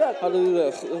ahead.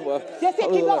 Hallelujah. That's it.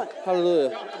 Keep going. Hallelujah.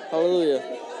 Go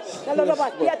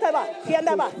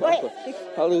ahead.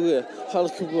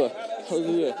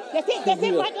 That's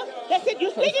it, Michael. That's it.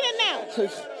 You're speaking it now.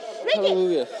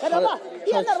 Hallelujah. Hallelujah.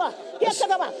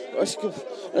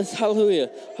 Hallelujah.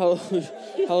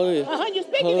 You're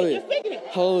speaking it.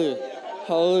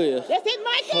 Hallelujah. That's it,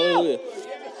 Michael. Hallelujah.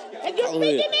 And you're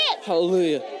speaking it.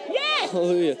 Hallelujah. Yes.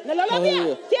 Hallelujah.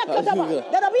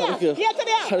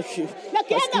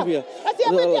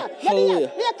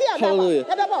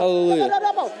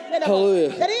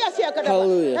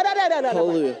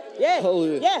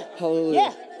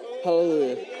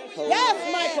 Hallelujah. Yes,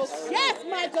 Michael. That's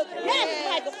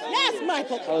it,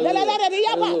 Michael.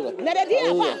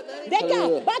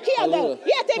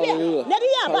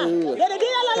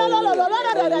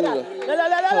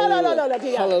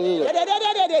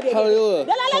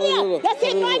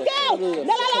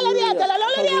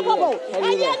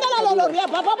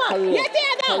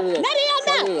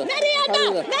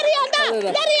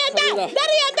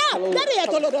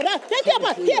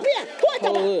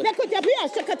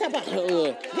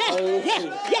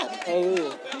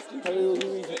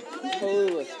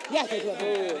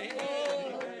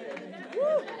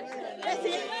 That's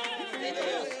it.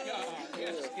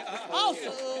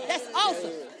 Awesome. That's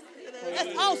awesome.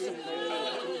 That's awesome.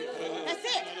 That's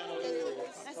it.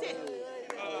 That's it.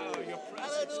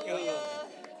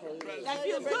 That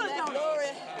feels good, don't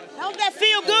it? Don't that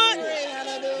feel good?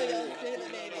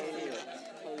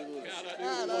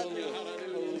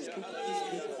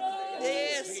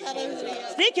 Yes, hallelujah.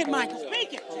 Speak it, Michael.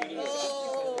 Speak it.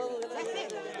 That's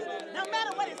it. No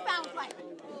matter what it sounds like.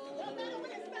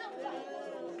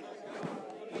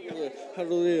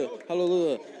 Hallelujah.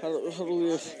 Hallelujah.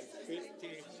 Hallelujah.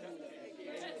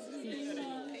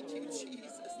 Thank you,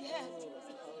 Jesus.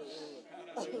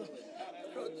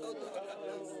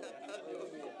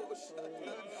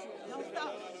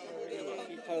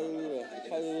 Hallelujah.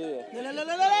 Hallelujah.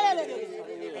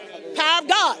 Power of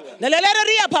God.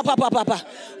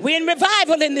 We're in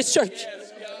revival in this church.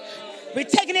 We're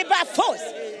taking it by force.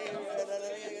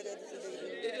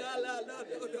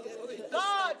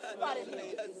 God spotted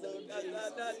me.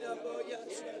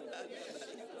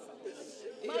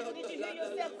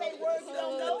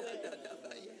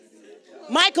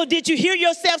 Michael, did you hear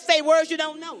yourself say words you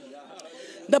don't know?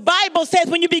 The Bible says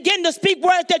when you begin to speak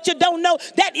words that you don't know,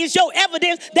 that is your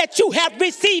evidence that you have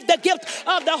received the gift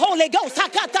of the Holy Ghost.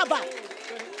 Hakataba.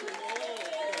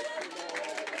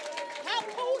 How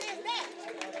cool is that?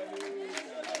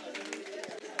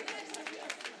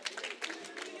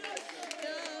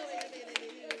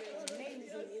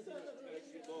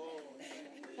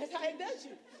 That's how it does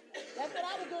you. That's what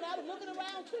I was doing. I was looking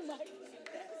around too, Mike.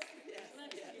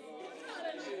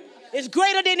 It's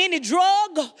greater than any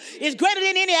drug. It's greater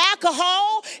than any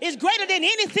alcohol. It's greater than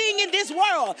anything in this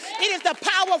world. It is the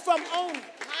power from on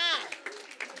high.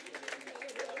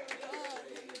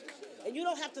 And you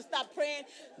don't have to stop praying.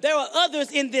 There are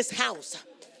others in this house.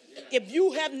 If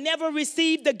you have never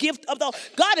received the gift of the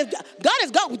God is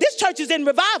God. This church is in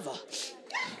revival.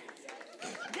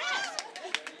 Yes.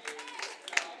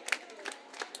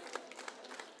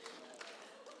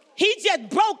 He just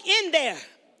broke in there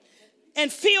and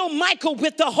filled Michael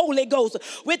with the Holy Ghost,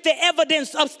 with the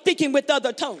evidence of speaking with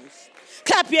other tongues.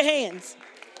 Clap your hands.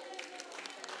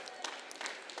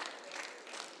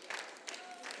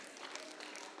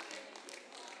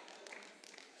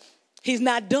 He's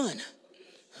not done.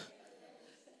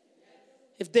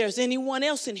 If there's anyone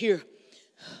else in here,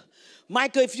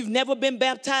 Michael, if you've never been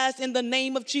baptized in the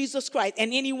name of Jesus Christ,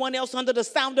 and anyone else under the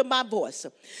sound of my voice,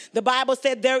 the Bible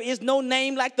said there is no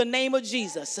name like the name of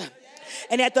Jesus.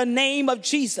 And at the name of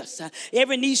Jesus,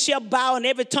 every knee shall bow and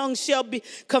every tongue shall be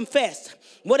confessed.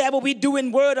 Whatever we do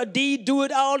in word or deed, do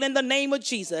it all in the name of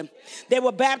Jesus. They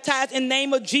were baptized in the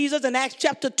name of Jesus in Acts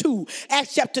chapter 2,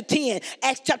 Acts chapter 10,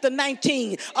 Acts chapter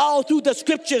 19. All through the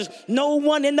scriptures, no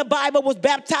one in the Bible was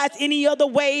baptized any other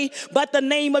way but the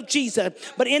name of Jesus.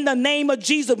 But in the name of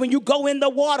Jesus, when you go in the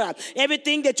water,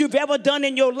 everything that you've ever done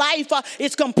in your life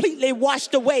is completely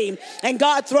washed away. And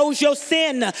God throws your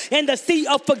sin in the sea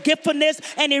of forgiveness wilderness,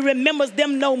 and he remembers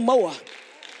them no more.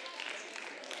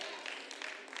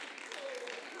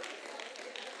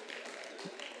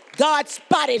 God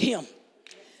spotted him.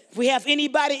 If we have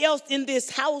anybody else in this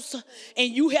house and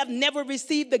you have never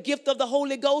received the gift of the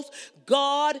Holy Ghost,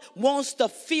 God wants to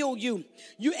fill you.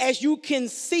 As you can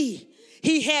see,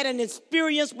 he had an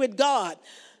experience with God.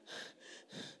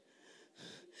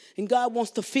 And God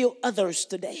wants to fill others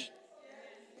today.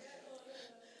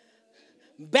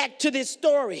 Back to this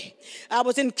story. I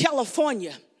was in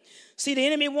California. See, the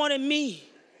enemy wanted me,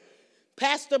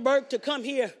 Pastor Burke, to come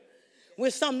here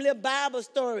with some little Bible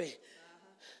story.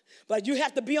 But you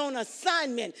have to be on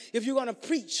assignment if you're going to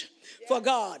preach for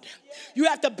God. You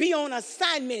have to be on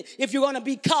assignment if you're going to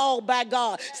be called by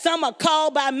God. Some are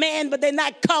called by man, but they're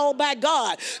not called by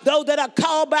God. Those that are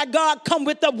called by God come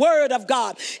with the word of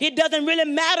God. It doesn't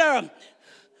really matter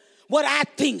what I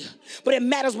think, but it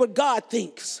matters what God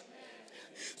thinks.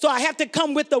 So I have to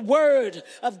come with the word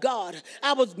of God.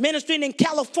 I was ministering in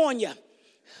California.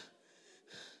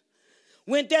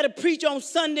 Went there to preach on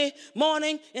Sunday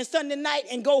morning and Sunday night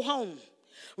and go home.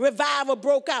 Revival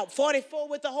broke out. 44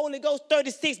 with the Holy Ghost,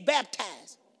 36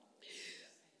 baptized.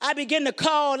 I began to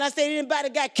call and I said, anybody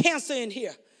got cancer in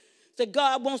here? I said,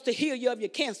 God wants to heal you of your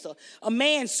cancer. A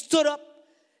man stood up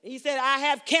and he said, I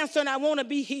have cancer and I want to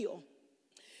be healed.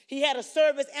 He had a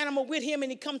service animal with him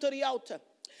and he come to the altar.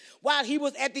 While he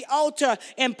was at the altar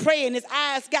and praying, his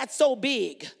eyes got so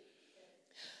big.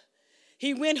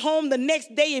 He went home the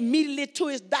next day immediately to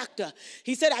his doctor.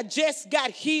 He said, I just got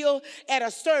healed at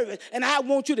a service, and I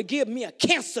want you to give me a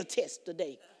cancer test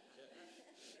today.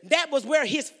 That was where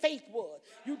his faith was.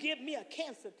 You give me a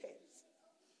cancer test.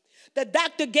 The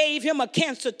doctor gave him a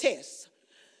cancer test,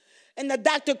 and the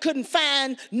doctor couldn't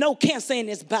find no cancer in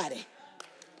his body.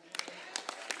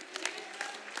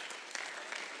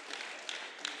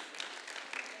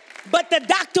 But the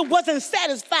doctor wasn't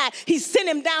satisfied. He sent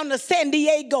him down to San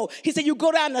Diego. He said, you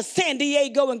go down to San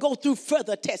Diego and go through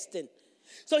further testing.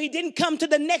 So he didn't come to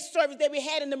the next service that we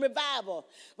had in the revival.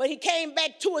 But he came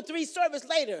back 2 or 3 services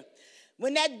later.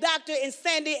 When that doctor in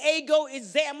San Diego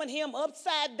examined him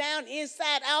upside down,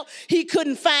 inside out, he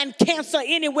couldn't find cancer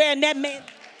anywhere in that man.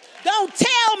 Don't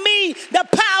tell me the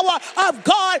power of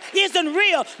God isn't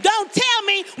real. Don't tell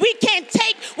me we can't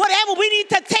take whatever we need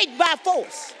to take by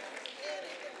force.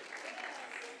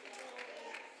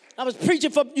 I was preaching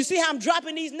for, you see how I'm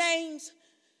dropping these names?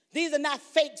 These are not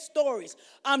fake stories.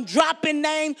 I'm dropping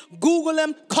names, Google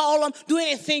them, call them, do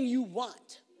anything you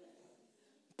want.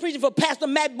 Preaching for Pastor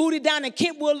Matt Booty down in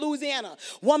Kentwood, Louisiana.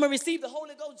 Woman received the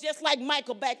Holy Ghost just like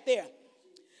Michael back there.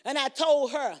 And I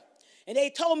told her, and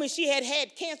they told me she had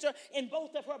cancer in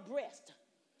both of her breasts.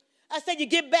 I said, you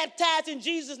get baptized in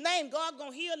Jesus' name, God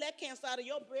gonna heal that cancer out of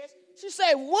your breast. She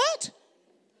said, what?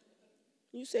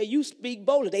 You say, you speak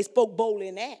boldly. They spoke boldly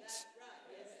in Acts.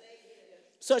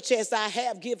 Such as I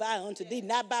have, give I unto thee,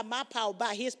 not by my power,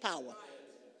 by his power.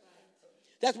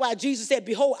 That's why Jesus said,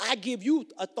 behold, I give you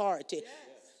authority.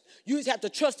 You just have to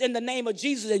trust in the name of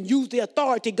Jesus and use the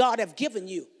authority God have given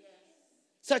you.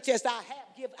 Such as I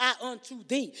have, give I unto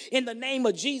thee. In the name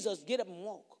of Jesus, get up and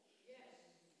walk.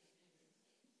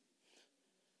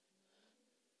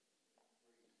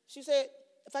 She said,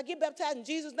 if I get baptized in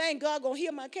Jesus' name, God gonna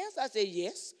heal my cancer? I said,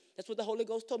 yes. That's what the Holy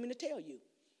Ghost told me to tell you.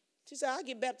 She said, I'll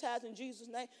get baptized in Jesus'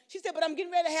 name. She said, but I'm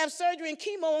getting ready to have surgery and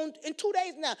chemo in 2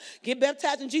 days now. Get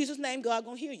baptized in Jesus' name, God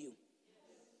gonna heal you.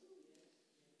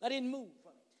 I didn't move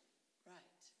from it.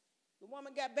 Right. The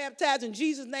woman got baptized in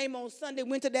Jesus' name on Sunday,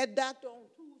 went to that doctor on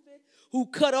Tuesday, who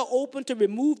cut her open to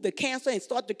remove the cancer and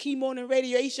start the chemo and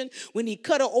radiation. When he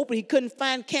cut her open, he couldn't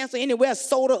find cancer anywhere,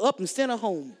 sewed her up and sent her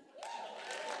home.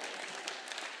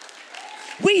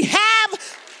 We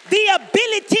have the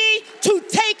ability to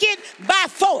take it by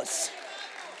force.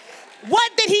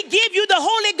 What did he give you the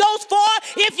Holy Ghost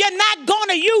for if you're not going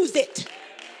to use it?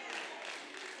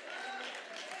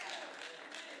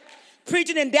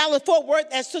 Preaching in Dallas, Fort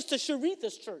Worth at Sister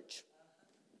Sharitha's church.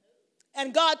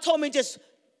 And God told me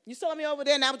you saw me over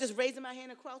there and I was just raising my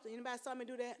hand across. Anybody saw me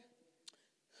do that?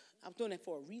 I was doing that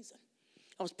for a reason.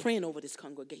 I was praying over this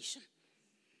congregation.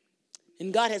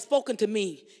 And God had spoken to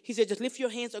me. He said, just lift your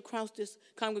hands across this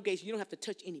congregation. You don't have to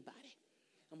touch anybody.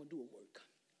 I'm going to do a work.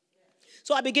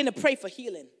 So I began to pray for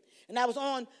healing. And I was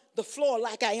on the floor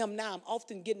like I am now. I'm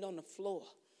often getting on the floor.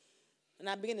 And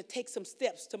I began to take some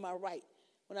steps to my right.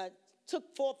 When I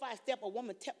took 4 or 5 steps, a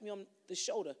woman tapped me on the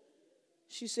shoulder.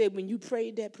 She said, when you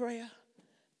prayed that prayer,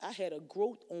 I had a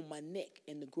growth on my neck,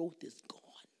 and the growth is gone.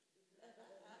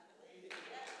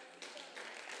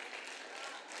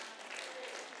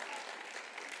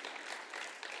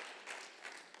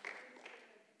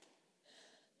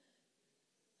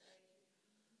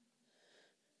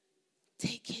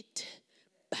 take it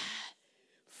by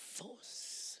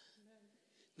force.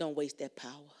 Don't waste that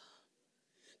power.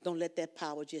 Don't let that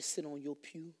power just sit on your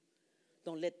pew.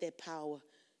 Don't let that power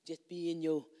just be in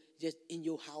your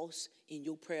house, in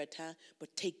your prayer time,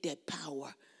 but take that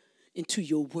power into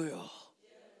your world.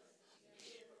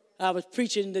 I was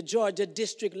preaching in the Georgia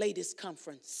District Ladies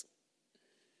Conference.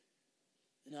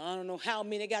 I don't know how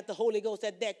many got the Holy Ghost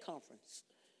at that conference.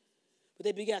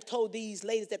 But I told these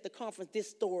ladies at the conference this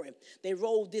story. They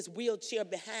rolled this wheelchair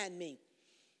behind me.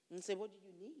 And I said, what do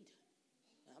you need?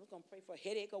 I was going to pray for a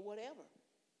headache or whatever.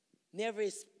 Never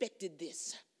expected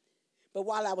this. But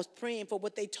while I was praying for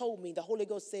what they told me, the Holy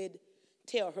Ghost said,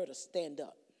 tell her to stand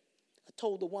up. I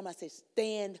told the woman, I said,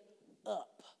 stand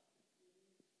up.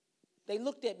 They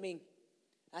looked at me.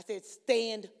 I said,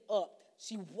 stand up.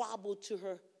 She wobbled to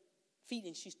her feet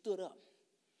and she stood up.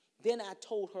 Then I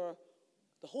told her,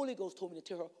 the Holy Ghost told me to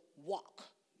tell her, walk.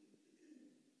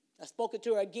 I spoke it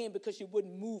to her again because she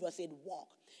wouldn't move. I said, walk.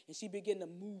 And she began to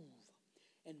move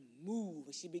and move.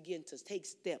 And she began to take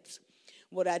steps.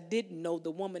 What I didn't know,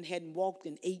 the woman hadn't walked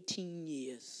in 18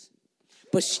 years.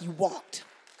 But she walked.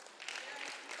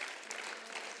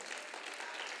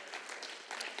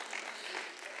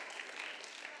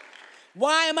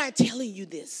 Why am I telling you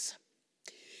this?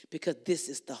 Because this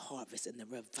is the harvest and the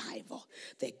revival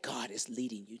that God is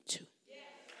leading you to.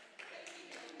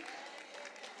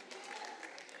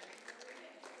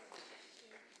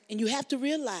 And you have to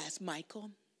realize,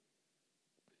 Michael,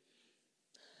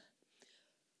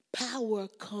 power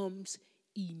comes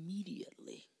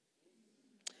immediately.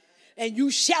 And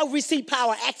you shall receive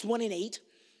power, Acts 1:8,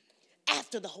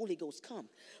 after the Holy Ghost comes.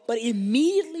 But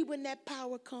immediately when that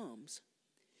power comes,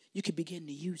 you can begin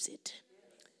to use it.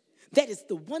 That is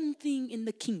the one thing in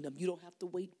the kingdom you don't have to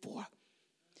wait for.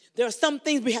 There are some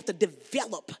things we have to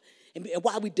develop. And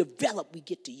while we develop, we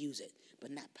get to use it,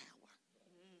 but not power.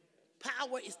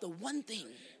 Power is the one thing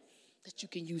that you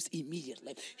can use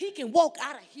immediately. He can walk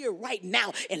out of here right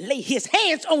now and lay his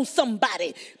hands on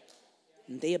somebody,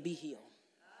 and they'll be healed.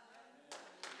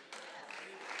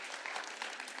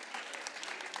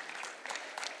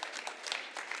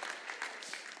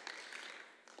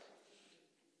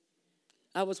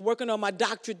 I was working on my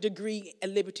doctorate degree at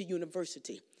Liberty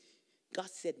University. God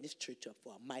set this church up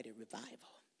for a mighty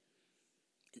revival,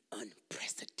 an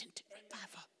unprecedented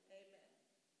revival.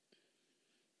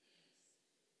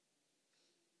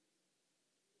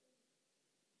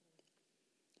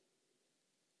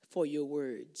 For your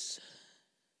words,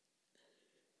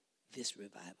 this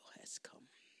revival has come.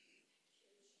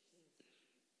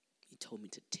 He told me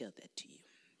to tell that to you.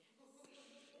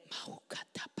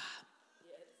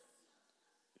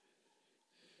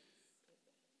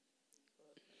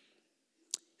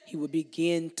 He will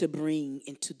begin to bring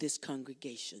into this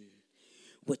congregation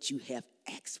what you have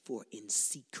asked for in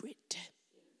secret.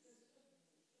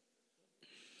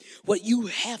 What you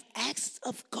have asked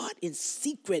of God in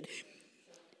secret.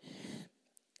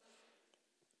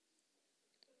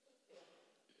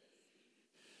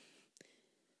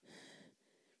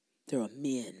 There are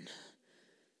men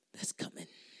that's coming.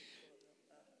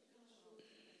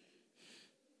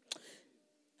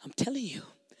 I'm telling you,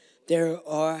 there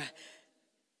are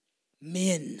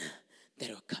men that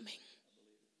are coming.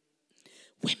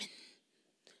 Women.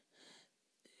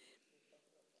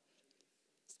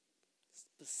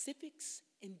 Specifics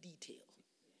and detail.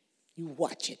 You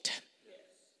watch it.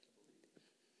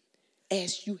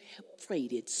 As you have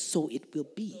prayed it, so it will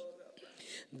be.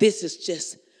 This is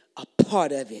just a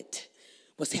part of it,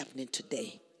 what's happening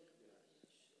today.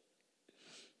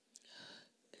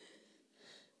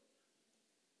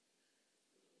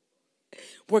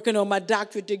 Working on my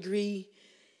doctorate degree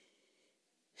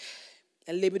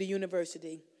at Liberty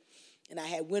University, and I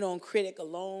had went on credit a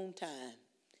long time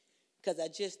because I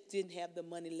just didn't have the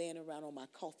money laying around on my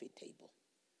coffee table.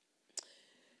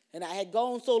 And I had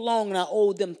gone so long and I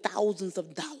owed them thousands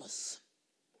of dollars.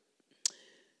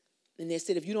 And they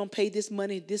said, if you don't pay this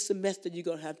money this semester, you're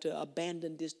going to have to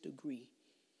abandon this degree.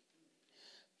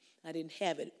 I didn't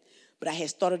have it. But I had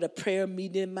started a prayer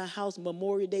meeting in my house,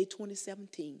 Memorial Day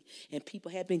 2017. And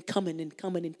people had been coming and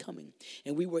coming and coming.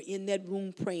 And we were in that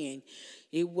room praying.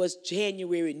 It was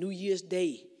January, New Year's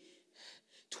Day,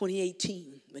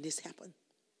 2018, when this happened.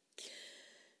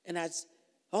 And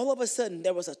all of a sudden,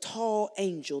 there was a tall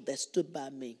angel that stood by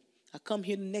me. I come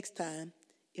here the next time.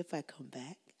 If I come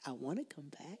back, I want to come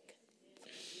back.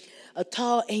 A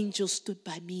tall angel stood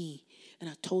by me, and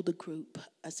I told the group,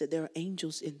 I said, there are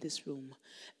angels in this room.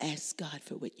 Ask God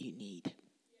for what you need.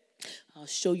 I'll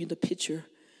show you the picture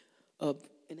of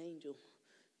an angel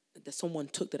that someone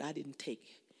took that I didn't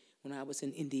take when I was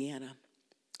in Indiana.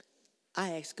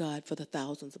 I asked God for the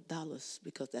thousands of dollars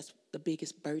because that's the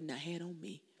biggest burden I had on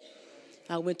me.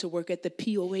 I went to work at the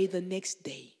POA the next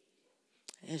day.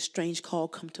 And a strange call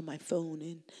come to my phone,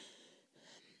 and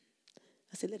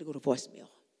I said, let it go to voicemail.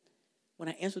 When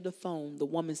I answered the phone, the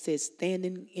woman said,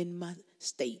 standing in my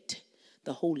state,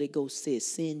 the Holy Ghost said,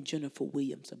 send Jennifer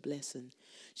Williams a blessing.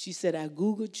 She said, I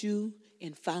Googled you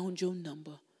and found your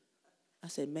number. I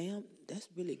said, ma'am, that's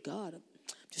really God. I'm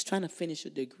just trying to finish a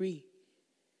degree.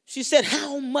 She said,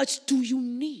 how much do you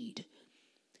need?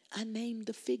 I named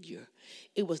the figure.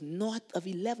 It was north of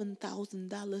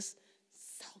 $11,000,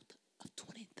 south of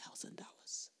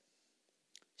 $20,000.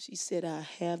 She said, I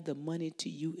have the money to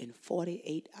you in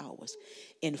 48 hours.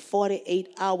 In 48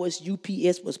 hours,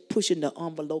 UPS was pushing the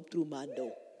envelope through my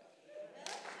door.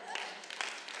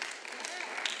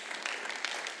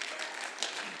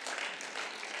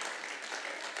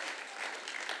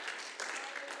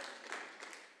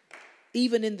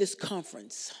 Even in this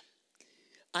conference,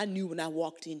 I knew when I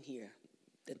walked in here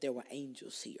that there were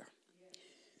angels here.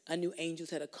 I knew angels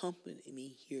had accompanied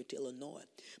me here to Illinois.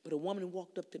 But a woman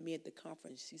walked up to me at the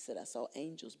conference. She said, I saw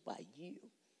angels by you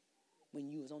when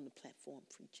you was on the platform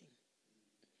preaching.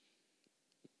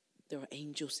 There are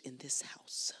angels in this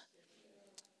house.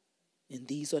 And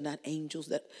these are not angels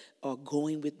that are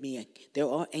going with me. There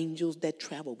are angels that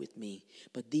travel with me.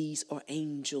 But these are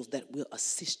angels that will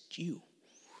assist you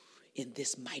in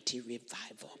this mighty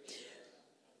revival.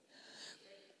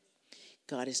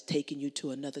 God is taking you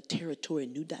to another territory, a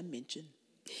new dimension.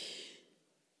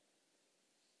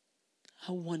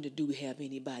 I wonder, do we have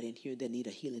anybody in here that need a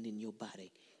healing in your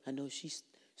body? I know she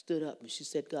stood up and she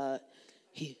said, God,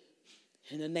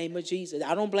 in the name of Jesus.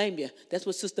 I don't blame you. That's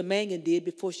what Sister Mangan did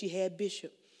before she had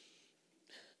Bishop.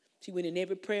 She went in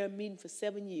every prayer meeting for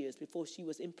 7 years before she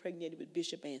was impregnated with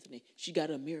Bishop Anthony. She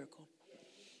got a miracle.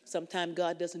 Sometimes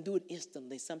God doesn't do it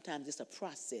instantly. Sometimes it's a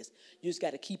process. You just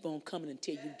got to keep on coming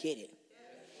until you get it.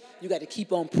 You got to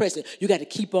keep on pressing. You got to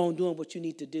keep on doing what you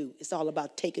need to do. It's all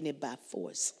about taking it by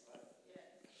force.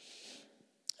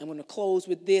 I'm going to close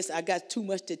with this. I got too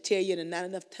much to tell you and not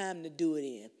enough time to do it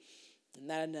in.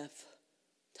 Not enough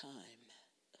time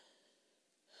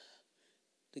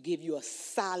to give you a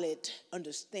solid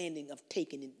understanding of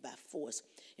taking it by force.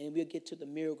 And we'll get to the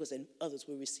miracles and others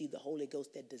will receive the Holy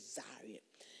Ghost that desire it.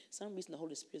 For some reason the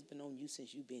Holy Spirit's been on you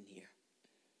since you've been here.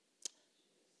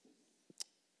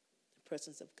 The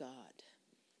presence of God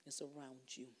is around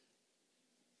you.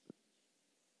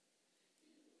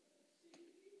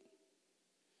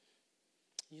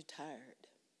 You're tired.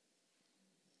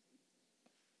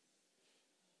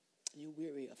 You're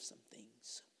weary of some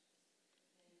things.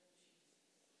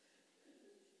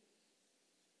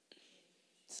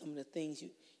 Some of the things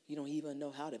you don't even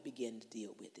know how to begin to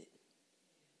deal with it.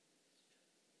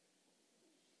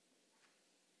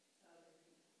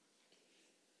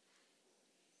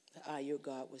 I, your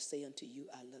God, will say unto you,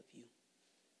 I love you.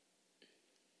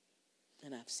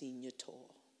 And I've seen your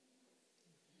toil.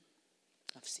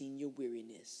 I've seen your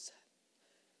weariness.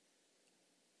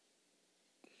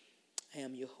 I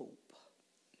am your hope.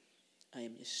 I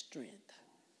am your strength.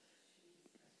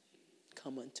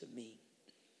 Come unto me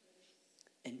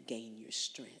and gain your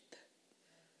strength.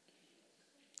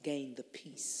 Gain the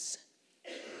peace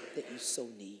that you so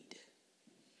need.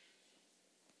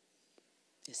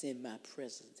 It's in my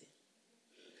presence.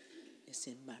 It's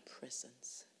in my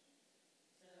presence.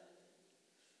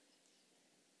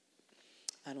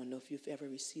 I don't know if you've ever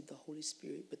received the Holy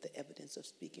Spirit with the evidence of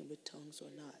speaking with tongues or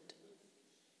not.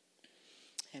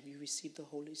 Have you received the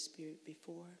Holy Spirit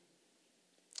before?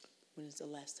 When is the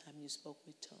last time you spoke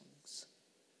with tongues?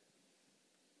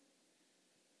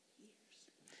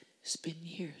 It's been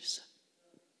years.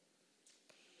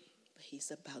 But he's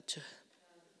about to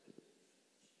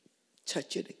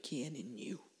touch it again in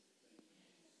you.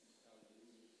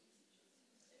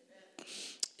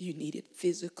 You need it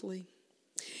physically.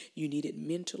 You need it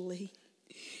mentally.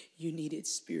 You need it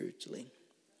spiritually.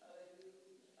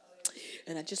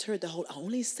 And I just heard I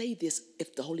only say this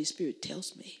if the Holy Spirit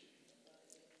tells me.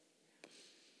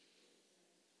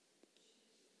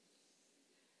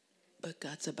 But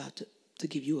God's about to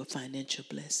give you a financial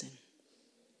blessing.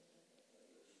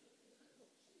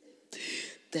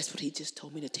 That's what he just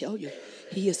told me to tell you.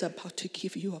 He is about to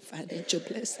give you a financial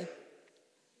blessing.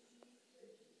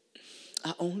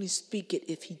 I only speak it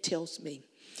if he tells me.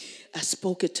 I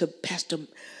spoke it to Pastor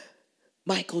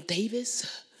Michael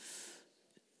Davis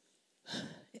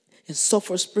in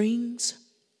Sulphur Springs.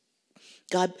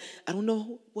 God, I don't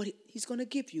know what he's going to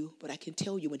give you, but I can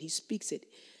tell you when he speaks it,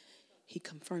 he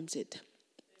confirms it.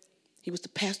 He was the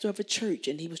pastor of a church,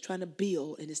 and he was trying to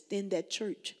build and extend that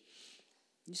church.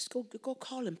 Just go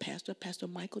call him, Pastor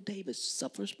Michael Davis,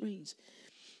 Sulphur Springs.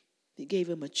 He gave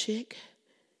him a check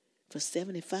for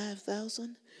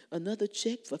 $75,000, another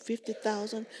check for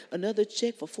 $50,000, another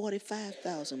check for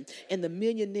 $45,000. And the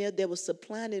millionaire that was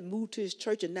supplying it moved to his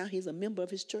church, and now he's a member of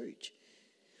his church.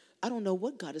 I don't know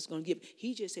what God is going to give.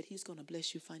 He just said he's going to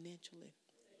bless you financially.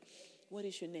 What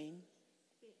is your name?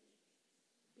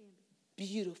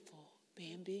 Beautiful,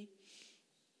 Bambi.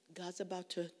 God's about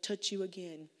to touch you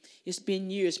again. It's been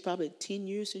years, probably 10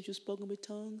 years since you've spoken with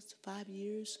tongues, 5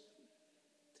 years.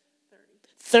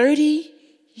 30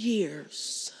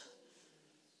 years.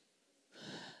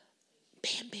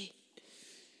 Bambi.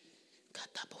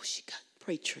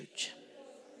 Pray, church.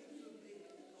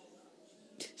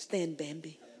 Stand,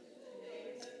 Bambi.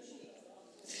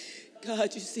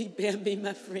 God, you see Bambi,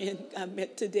 my friend, I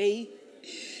met today.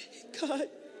 God,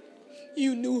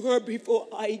 you knew her before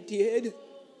I did.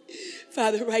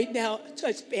 Father, right now,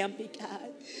 touch Bambi,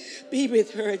 God. Be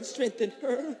with her and strengthen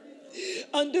her.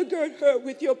 Undergird her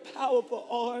with your powerful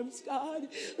arms, God.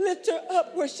 Lift her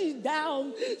up where she's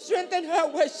down. Strengthen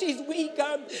her where she's weak.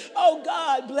 Oh,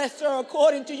 God, bless her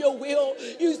according to your will.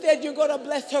 You said you're going to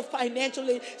bless her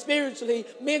financially, spiritually,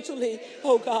 mentally.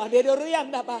 Oh, God.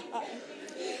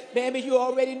 Bambi, you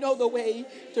already know the way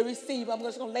to receive. I'm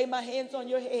just going to lay my hands on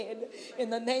your head in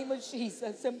the name of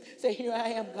Jesus. Say, here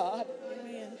I am, God.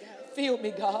 Feel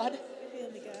me, God.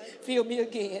 Feel me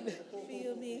again.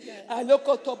 I look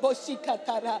at that's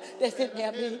it,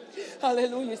 Bambi.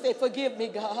 Hallelujah. Say, forgive me,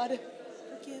 God.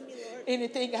 Forgive me, Lord.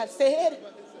 Anything I've said.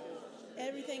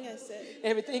 Everything I said.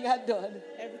 Everything I've done.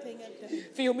 Everything I've done.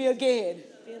 Feel me again.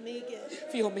 Feel me again.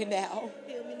 Feel me now.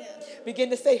 Feel me now.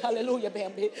 Begin to say hallelujah,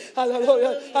 Bambi.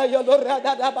 Hallelujah. Hallelujah.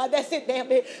 That's it,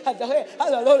 Bambi. Hallelujah.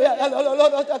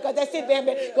 That's it,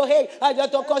 Bambi. Go ahead.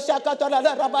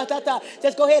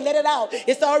 Just go ahead, let it out.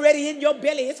 It's already in your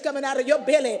belly. It's coming out of your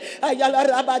belly.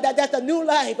 That's a new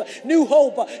life, new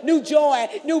hope, new joy,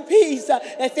 new peace.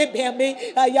 That's it, Bambi.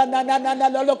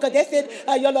 That's it.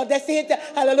 That's it.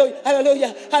 Hallelujah.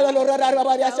 Hallelujah.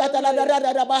 Hallelujah.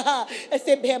 That's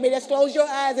it, Bambi. Let's close your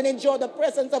eyes and enjoy the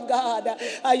presence of God.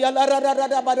 Yay,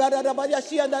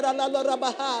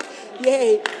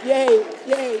 yay,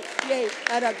 yay, yay.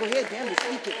 Go ahead, Bambi.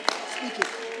 Speak it. Speak it.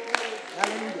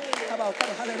 Hallelujah. Come on,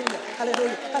 hallelujah,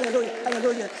 hallelujah, hallelujah,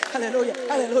 hallelujah, hallelujah,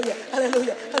 hallelujah,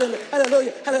 hallelujah,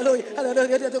 hallelujah, hallelujah.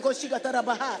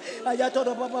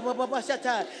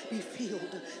 Be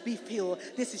filled, be filled.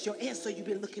 This is your answer you've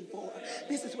been looking for.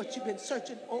 This is what you've been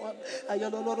searching for.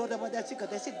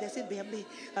 That's it, Bambi.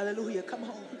 Hallelujah. Come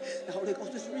on. The Holy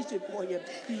Ghost is reaching for you.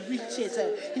 He reaches,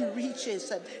 he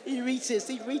reaches, he reaches,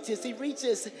 he reaches, he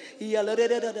reaches.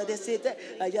 That's it.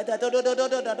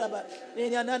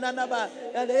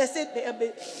 That's it,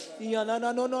 baby.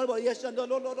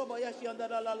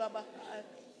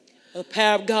 The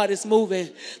power of God is moving.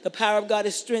 The power of God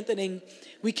is strengthening.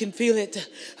 We can feel it.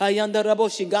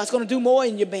 God's going to do more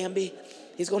in you, Bambi.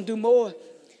 He's going to do more.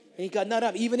 He got none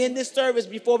of. Even in this service,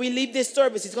 before we leave this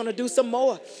service, he's going to do some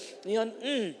more.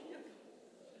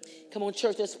 Come on,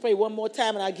 church, let's pray one more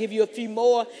time, and I'll give you a few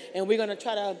more, and we're going to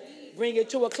try to bring it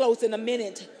to a close in a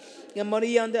minute. Come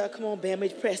on, Bambi,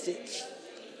 press it.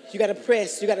 You got to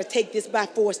press. You got to take this by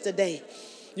force today.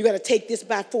 You got to take this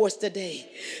by force today.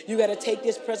 You got to take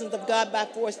this presence of God by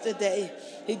force today.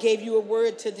 He gave you a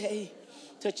word today.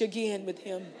 Touch again with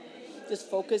him. Just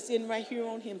focus in right here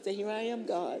on him. Say, here I am,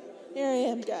 God. Here I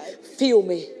am, God. Feel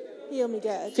me. Heal me,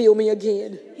 God. Feel me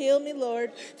again. Heal me,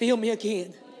 Lord. Feel me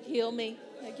again. Heal me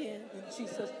again. In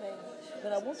Jesus' name.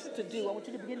 But I want you to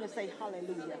begin to say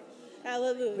hallelujah.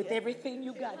 Hallelujah. With everything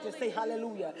you got, just say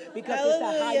hallelujah. Because Hallelujah.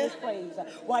 it's the highest praise.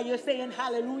 While you're saying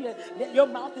hallelujah, your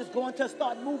mouth is going to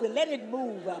start moving. Let it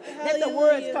move. Let the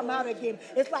words come out again.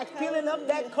 It's like filling up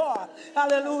that car.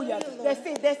 Hallelujah. That's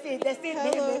it. That's it. That's it,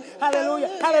 baby. Hallelujah.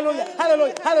 Hallelujah.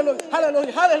 Hallelujah. Hallelujah.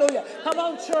 Hallelujah. Hallelujah. Come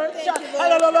on, church.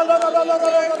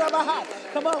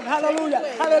 Come on. Hallelujah.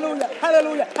 Hallelujah.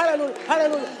 Hallelujah. Hallelujah.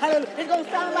 Hallelujah. Hallelujah. It's going to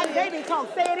sound like baby talk.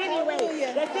 Say it anyway.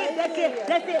 That's it. That's it.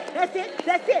 That's it. That's it.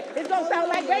 That's it. It's going to sound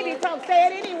like baby talk. Say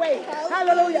it anyway.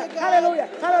 Hallelujah. Hallelujah.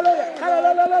 Hallelujah.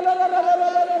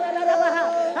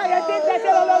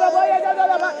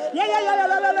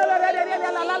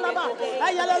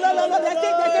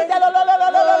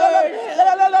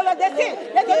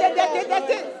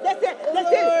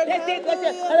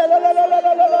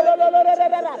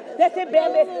 That's it, baby. That's it,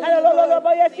 baby.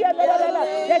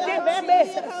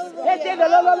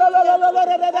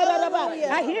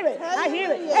 I hear it. I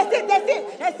hear it. That's it. That's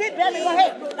it. That's it, baby. Go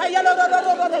ahead.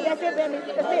 That's it, baby.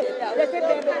 That's it. That's it,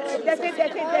 baby. That's it. That's it.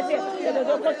 That's it. That's it. That's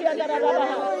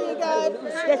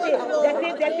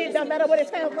it. That's it. Doesn't matter what it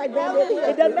sounds like, baby.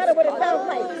 It doesn't matter what it sounds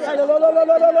like.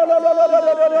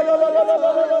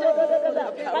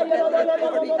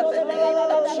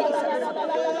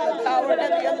 Power and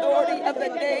the authority of the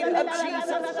name of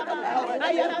Jesus. Power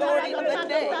and the authority of the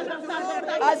name.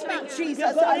 I speak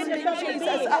Jesus. I speak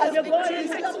Jesus. I speak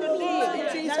Jesus. I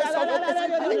speak Jesus over this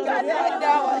God right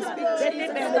now. I speak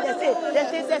Jesus. That's it.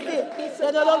 That's it. That's it. That's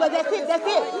it. That's it. That's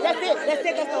it. That's it. That's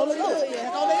it. That's the Holy Ghost. That's the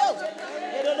Holy Ghost.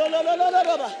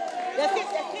 That's it.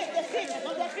 That's it. That's it.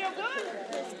 Don't that feel good?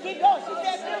 Keep going. She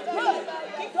said feel good.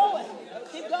 Keep going.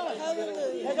 Keep going.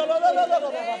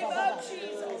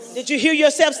 Did you hear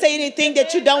yourself say anything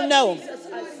that you don't know?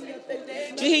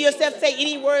 Did you hear yourself say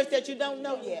any words that you don't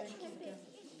know yet?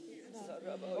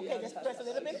 Okay, let's press a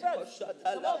little bit further.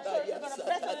 Come on, church. We're going to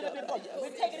press a little bit further. We're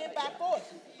taking it by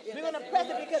force. We're going to press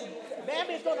it because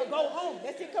Bambi's going to go home.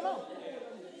 Let's see. Come on.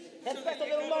 Let's press a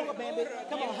little longer, Bambi.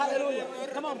 Come on, hallelujah.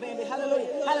 Come on, Bambi.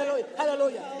 Hallelujah. Hallelujah.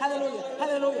 Hallelujah. Hallelujah.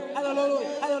 Hallelujah.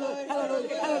 Hallelujah. Hallelujah.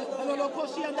 Hallelujah. Hallelujah.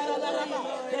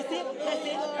 That's it. That's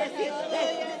it. That's it.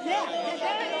 Yeah.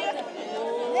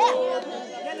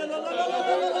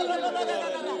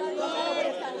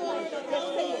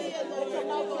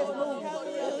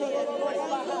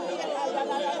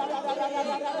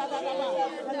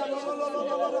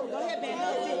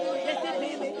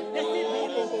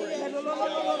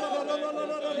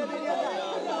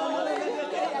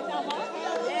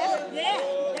 Yeah,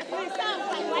 that's what it sounds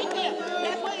like right there.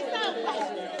 That's what it sounds like.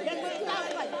 That's what it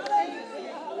sounds like.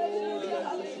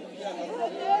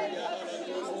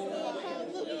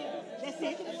 That's it. That's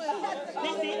it.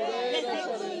 That's it.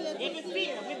 Every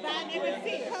fear. We bind every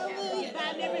fear. We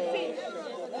bind every fear.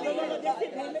 No, that's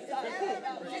it, baby. That's it.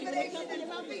 When it comes to your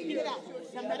mouth, speak it out.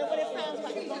 No matter what it sounds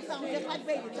like, it's going to sound just like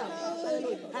baby talk.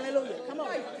 Hallelujah. Come on.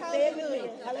 Say it with me.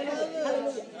 Hallelujah.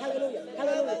 Hallelujah. Hallelujah.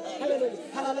 Hallelujah. Hallelujah. Hallelujah.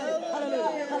 Hallelujah.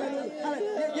 Hallelujah.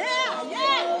 Hallelujah. Yeah.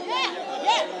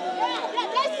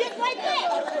 That's it right there.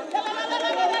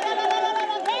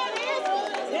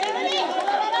 There it is.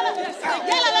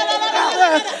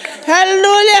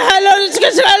 Hallelujah.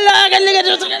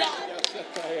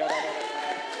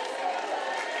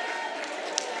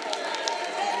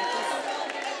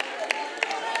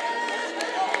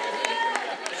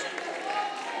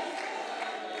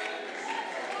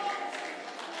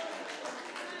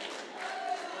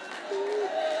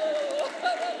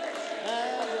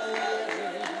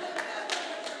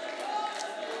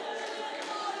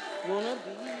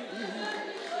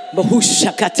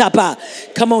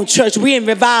 Come on, church, we're in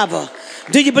revival.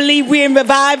 Do you believe we're in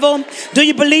revival? Do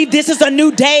you believe this is a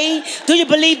new day? Do you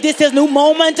believe this is a new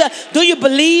moment? Do you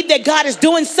believe that God is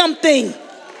doing something?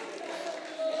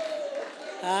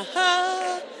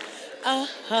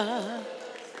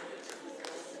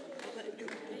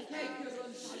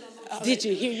 Did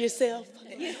you hear yourself?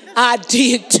 I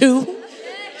did too.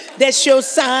 That's your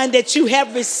sign that you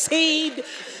have received.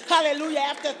 Hallelujah,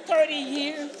 after 30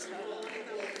 years.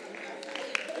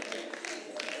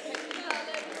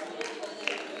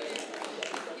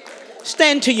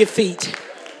 Stand to your feet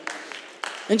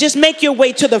and just make your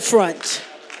way to the front.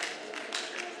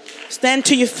 Stand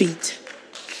to your feet.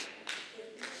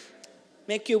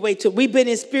 Make your way to. We've been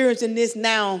experiencing this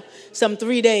now some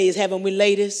 3 days, haven't we,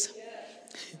 ladies?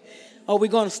 Are we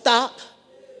going to stop?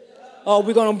 Or are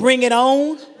we going to bring it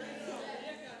on?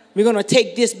 We're going to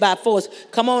take this by force.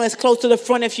 Come on, as close to the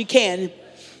front if you can.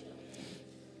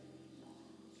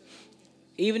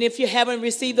 Even if you haven't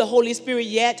received the Holy Spirit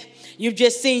yet, you've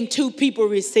just seen 2 people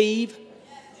receive.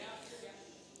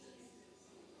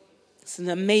 It's an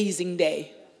amazing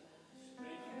day.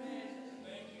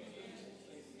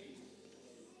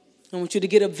 I want you to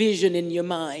get a vision in your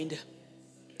mind.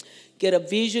 Get a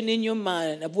vision in your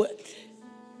mind of what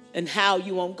and how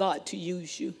you want God to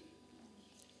use you.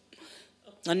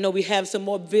 I know we have some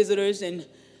more visitors and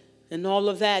all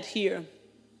of that here.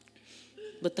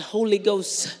 But the Holy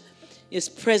Ghost is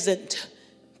present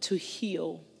to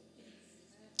heal.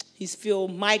 He's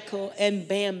filled Michael and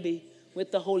Bambi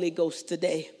with the Holy Ghost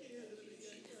today.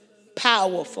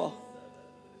 Powerful.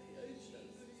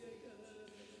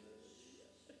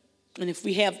 And if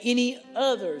we have any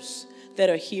others that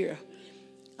are here,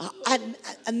 I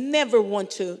never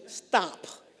want to stop.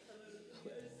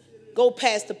 Go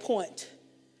past the point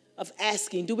of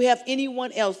asking, do we have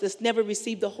anyone else that's never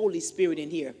received the Holy Spirit in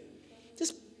here?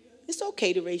 It's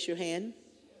okay to raise your hand.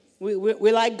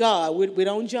 We're like God. We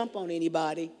don't jump on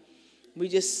anybody. We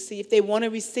just see if they want to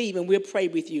receive, and we'll pray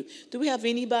with you. Do we have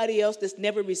anybody else that's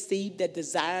never received, that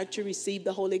desire to receive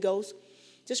the Holy Ghost?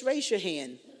 Just raise your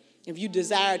hand if you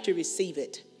desire to receive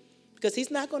it, because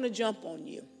he's not going to jump on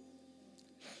you.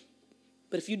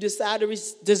 But if you desire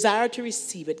to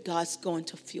receive it, God's going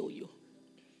to fill you.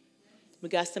 We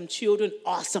got some children.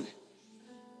 Awesome.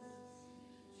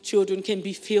 Children can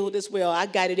be filled as well. I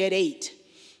got it at 8.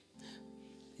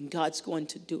 And God's going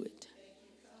to do it.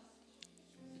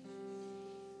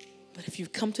 But if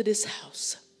you've come to this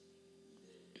house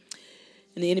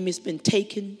and the enemy's been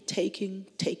taking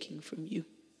from you,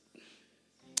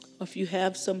 or if you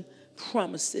have some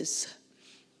promises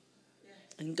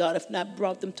and God have not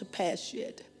brought them to pass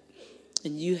yet,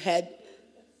 and you had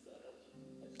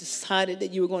decided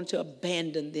that you were going to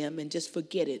abandon them and just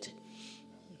forget it,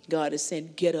 God is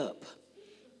saying, get up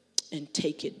and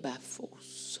take it by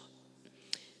force.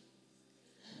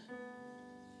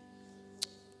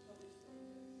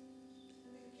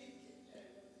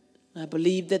 I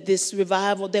believe that this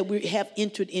revival that we have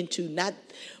entered into, not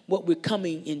what we're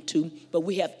coming into, but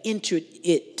we have entered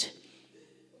it.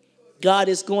 God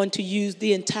is going to use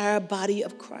the entire body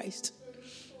of Christ.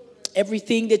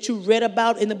 Everything that you read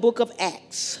about in the book of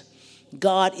Acts,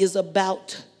 God is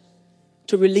about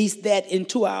to release that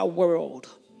into our world.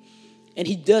 And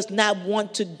he does not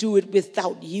want to do it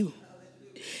without you.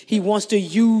 He wants to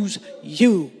use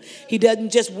you. He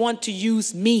doesn't just want to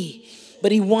use me,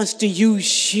 but he wants to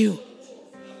use you.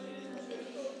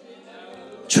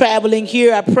 Traveling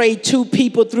here, I prayed 2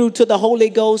 people through to the Holy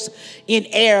Ghost in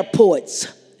airports.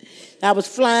 I was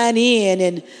flying in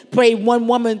and prayed 1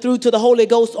 woman through to the Holy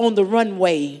Ghost on the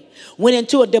runway. Went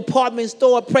into a department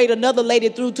store, prayed another lady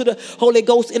through to the Holy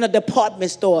Ghost in a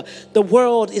department store. The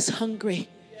world is hungry.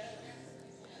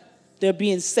 They're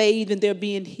being saved and they're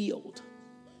being healed.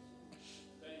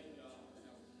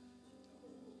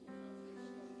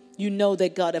 You know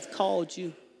that God have called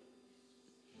you.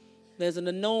 There's an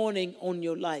anointing on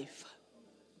your life.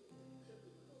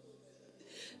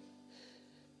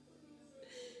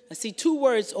 I see 2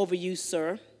 words over you,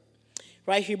 sir,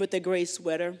 right here with the gray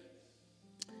sweater.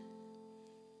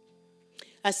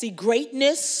 I see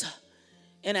greatness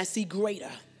and I see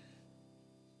greater.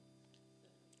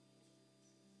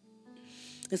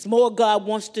 It's more God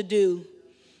wants to do.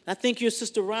 I think you're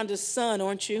Sister Rhonda's son,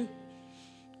 aren't you?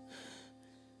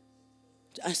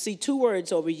 I see 2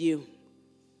 words over you.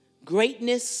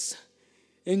 Greatness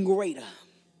and greater.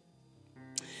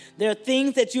 There are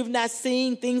things that you've not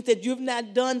seen, things that you've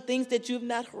not done, things that you've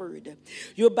not heard.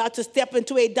 You're about to step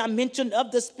into a dimension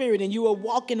of the Spirit, and you are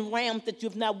walking realms that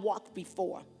you've not walked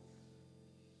before.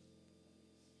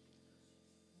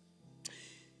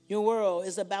 Your world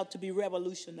is about to be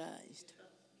revolutionized.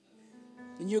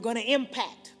 And you're going to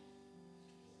impact.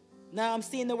 Now I'm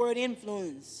seeing the word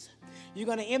influence. You're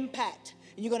going to impact,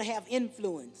 and you're going to have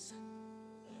influence.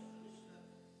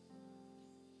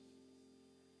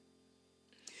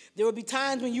 There will be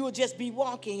times when you will just be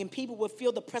walking and people will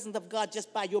feel the presence of God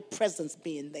just by your presence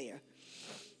being there.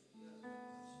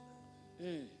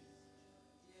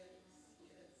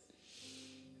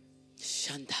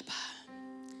 Shandaba.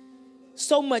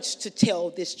 So much to tell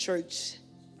this church.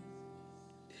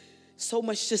 So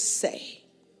much to say.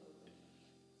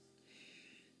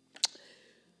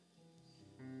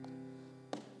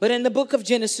 But in the book of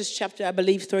Genesis chapter, I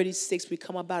believe 36, we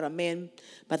come about a man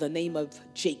by the name of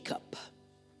Jacob.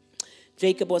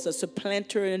 Jacob was a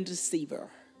supplanter and deceiver.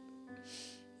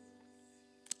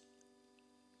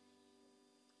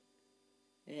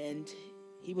 And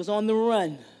he was on the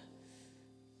run.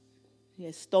 He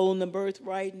had stolen the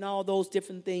birthright and all those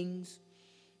different things.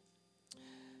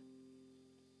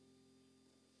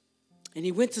 And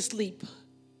he went to sleep.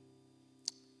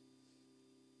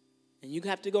 And you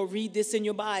have to go read this in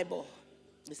your Bible.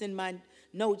 It's in my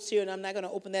notes here, and I'm not going to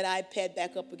open that iPad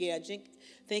back up again.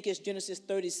 I think it's Genesis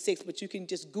 36, but you can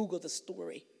just Google the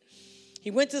story.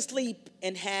 He went to sleep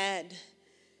and had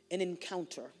an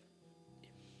encounter.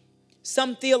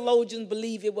 Some theologians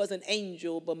believe it was an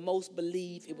angel, but most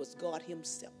believe it was God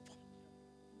himself.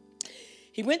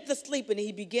 He went to sleep and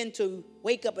he began to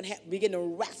wake up and begin to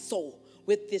wrestle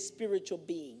with this spiritual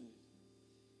being.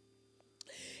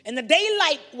 And the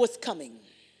daylight was coming.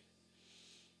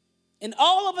 And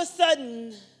all of a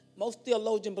sudden, most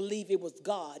theologians believe it was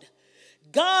God.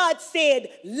 God said,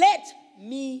 "Let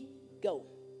me go."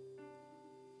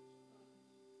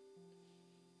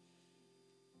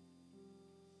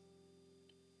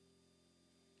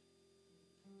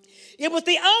 It was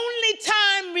the only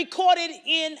time recorded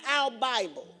in our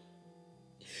Bible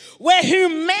where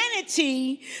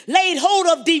humanity laid hold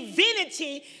of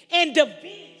divinity and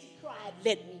divinity cried,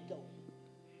 "Let me go."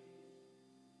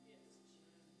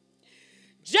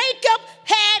 Jacob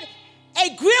had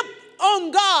a grip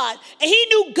on God, and he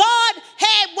knew God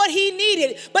had what he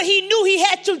needed, but he knew he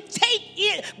had to take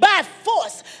it by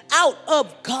force out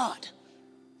of God.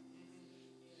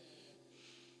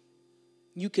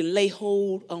 You can lay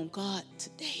hold on God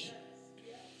today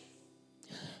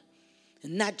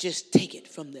and not just take it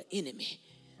from the enemy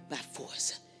by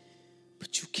force,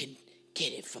 but you can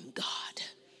get it from God.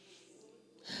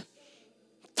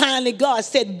 Finally, God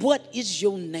said, "What is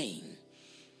your name?"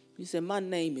 He said, "My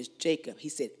name is Jacob." He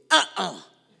said,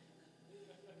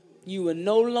 You will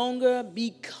no longer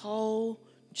be called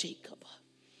Jacob,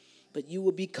 but you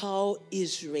will be called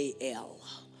Israel,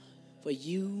 for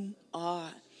you are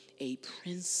a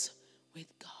prince with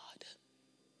God.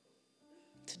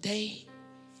 Today,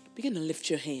 begin to lift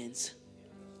your hands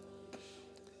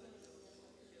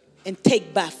and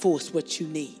take by force what you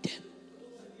need.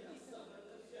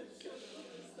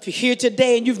 If you're here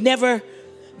today and you've never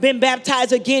been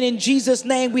baptized again in Jesus'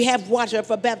 name, we have water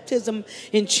for baptism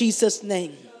in Jesus'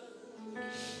 name.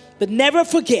 But never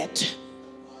forget,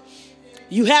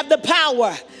 you have the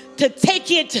power to take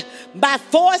it by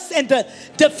force and to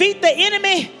defeat the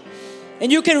enemy.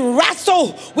 And you can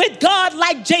wrestle with God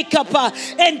like Jacob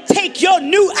and take your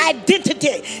new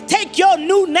identity, take your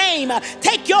new name,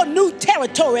 take your new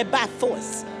territory by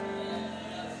force.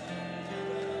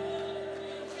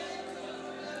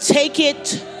 Take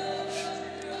it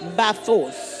by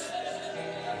force.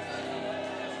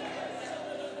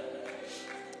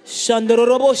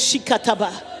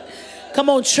 Come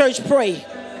on, church, pray.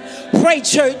 Pray,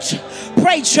 church.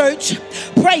 Pray, church.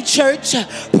 Pray, church.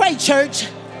 Pray, church.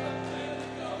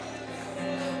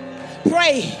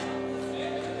 Pray.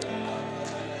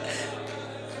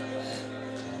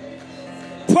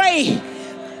 Pray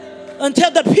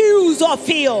until the pews are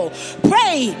filled.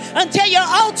 Pray until your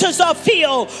altars are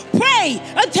filled. Pray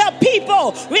until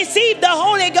people receive the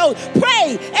Holy Ghost.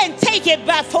 Pray and take it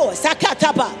by force.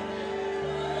 Sakataba.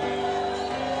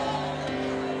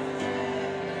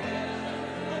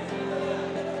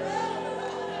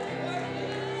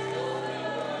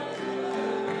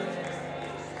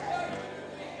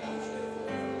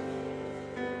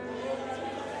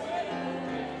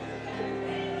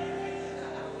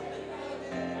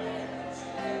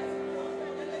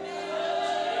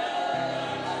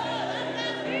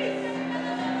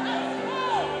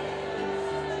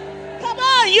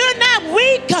 You're not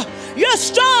weak, you're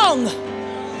strong.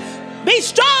 Be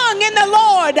strong in the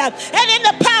Lord and in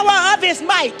the power of his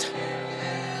might.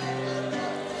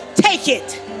 Take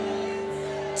it.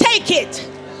 Take it.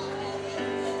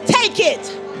 Take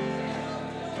it.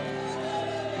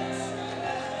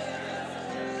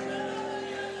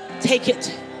 Take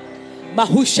it.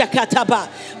 Mahushakataba.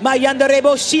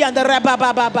 Mayandareboshi and the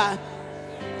rabababa.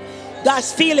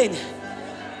 God's feeling.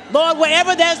 Lord,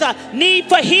 wherever there's a need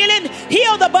for healing,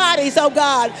 heal the bodies, oh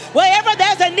God. Wherever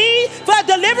there's a need for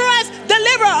deliverance,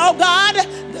 deliver, oh God.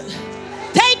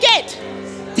 Take it.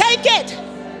 Take it.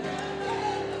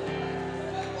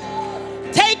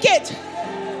 Take it.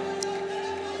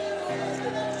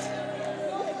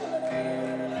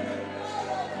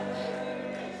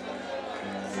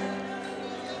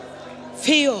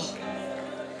 Feel.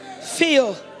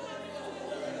 Feel.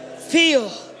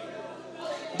 Feel.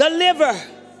 Deliver.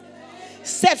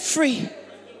 Set free.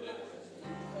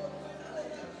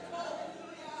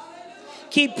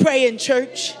 Keep praying,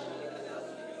 church.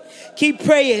 Keep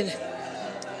praying.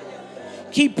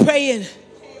 Keep praying.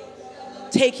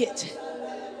 Take it.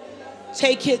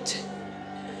 Take it.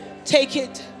 Take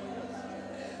it.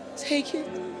 Take it.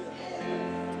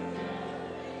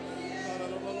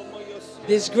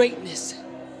 There's greatness.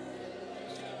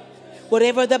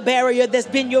 Whatever the barrier that's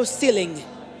been your ceiling,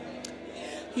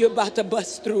 you're about to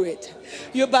bust through it.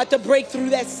 You're about to break through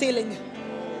that ceiling.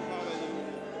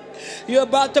 You're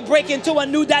about to break into a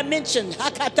new dimension.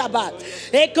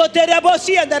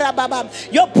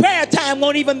 Your prayer time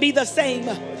won't even be the same.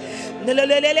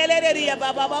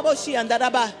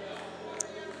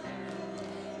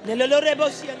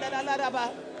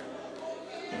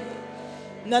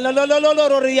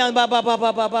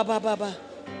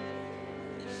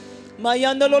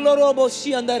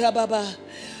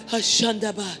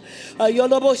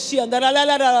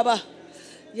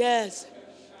 Yes,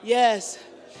 yes,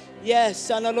 yes.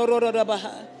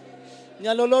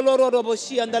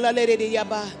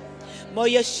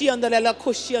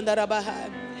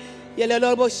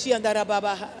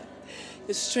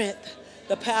 The strength,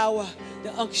 the power,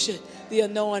 the unction, the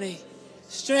anointing.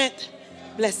 Strength,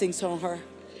 blessings on her.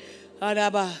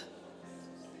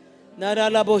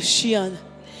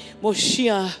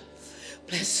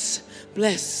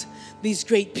 Bless these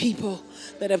great people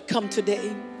that have come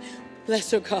today.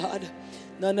 Bless her, God.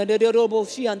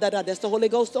 That's the Holy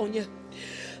Ghost on you.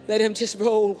 Let him just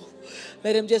roll.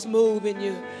 Let him just move in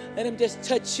you. Let him just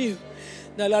touch you.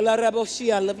 I love your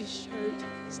shirt.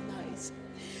 It's nice.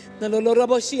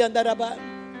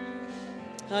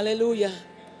 Hallelujah.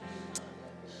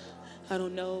 I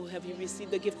don't know. Have you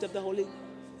received the gift of the Holy?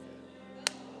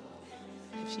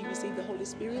 Have she received the Holy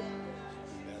Spirit?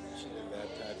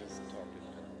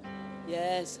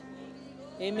 Yes.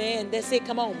 Amen. That's it.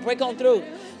 Come on. Break on through.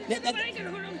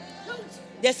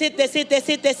 That's it. That's it. That's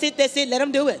it. That's it. That's it. Let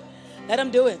them do it. Let them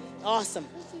do it. Awesome.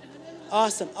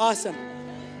 Awesome. Awesome.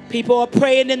 People are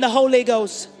praying in the Holy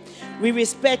Ghost. We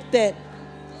respect that.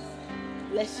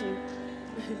 Bless you.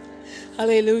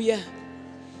 Hallelujah.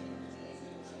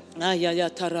 Ya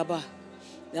taraba.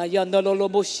 Ya ndolo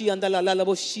boshi andala la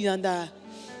boshi anda.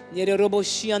 Yere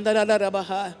roboshi andala la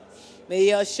rabaha. May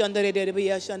ya shandare de be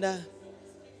ya shanda.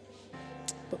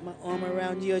 Put my arm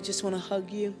around you. I just want to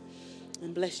hug you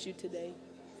and bless you today.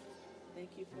 Thank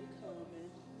you for coming.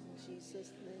 In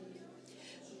Jesus' name.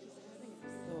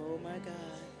 Oh my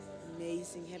God.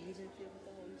 Amazing. Have you been filled with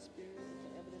the Holy Spirit?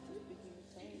 The evidence of speaking in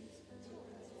tongues?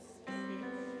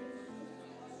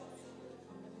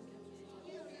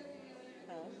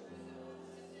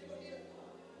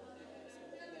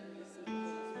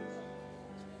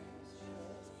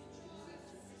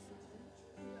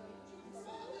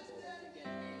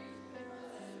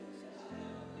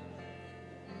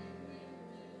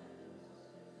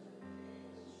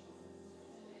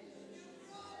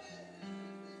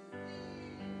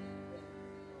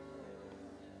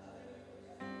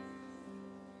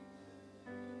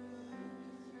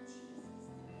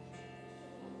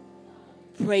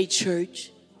 Pray,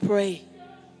 church. Pray.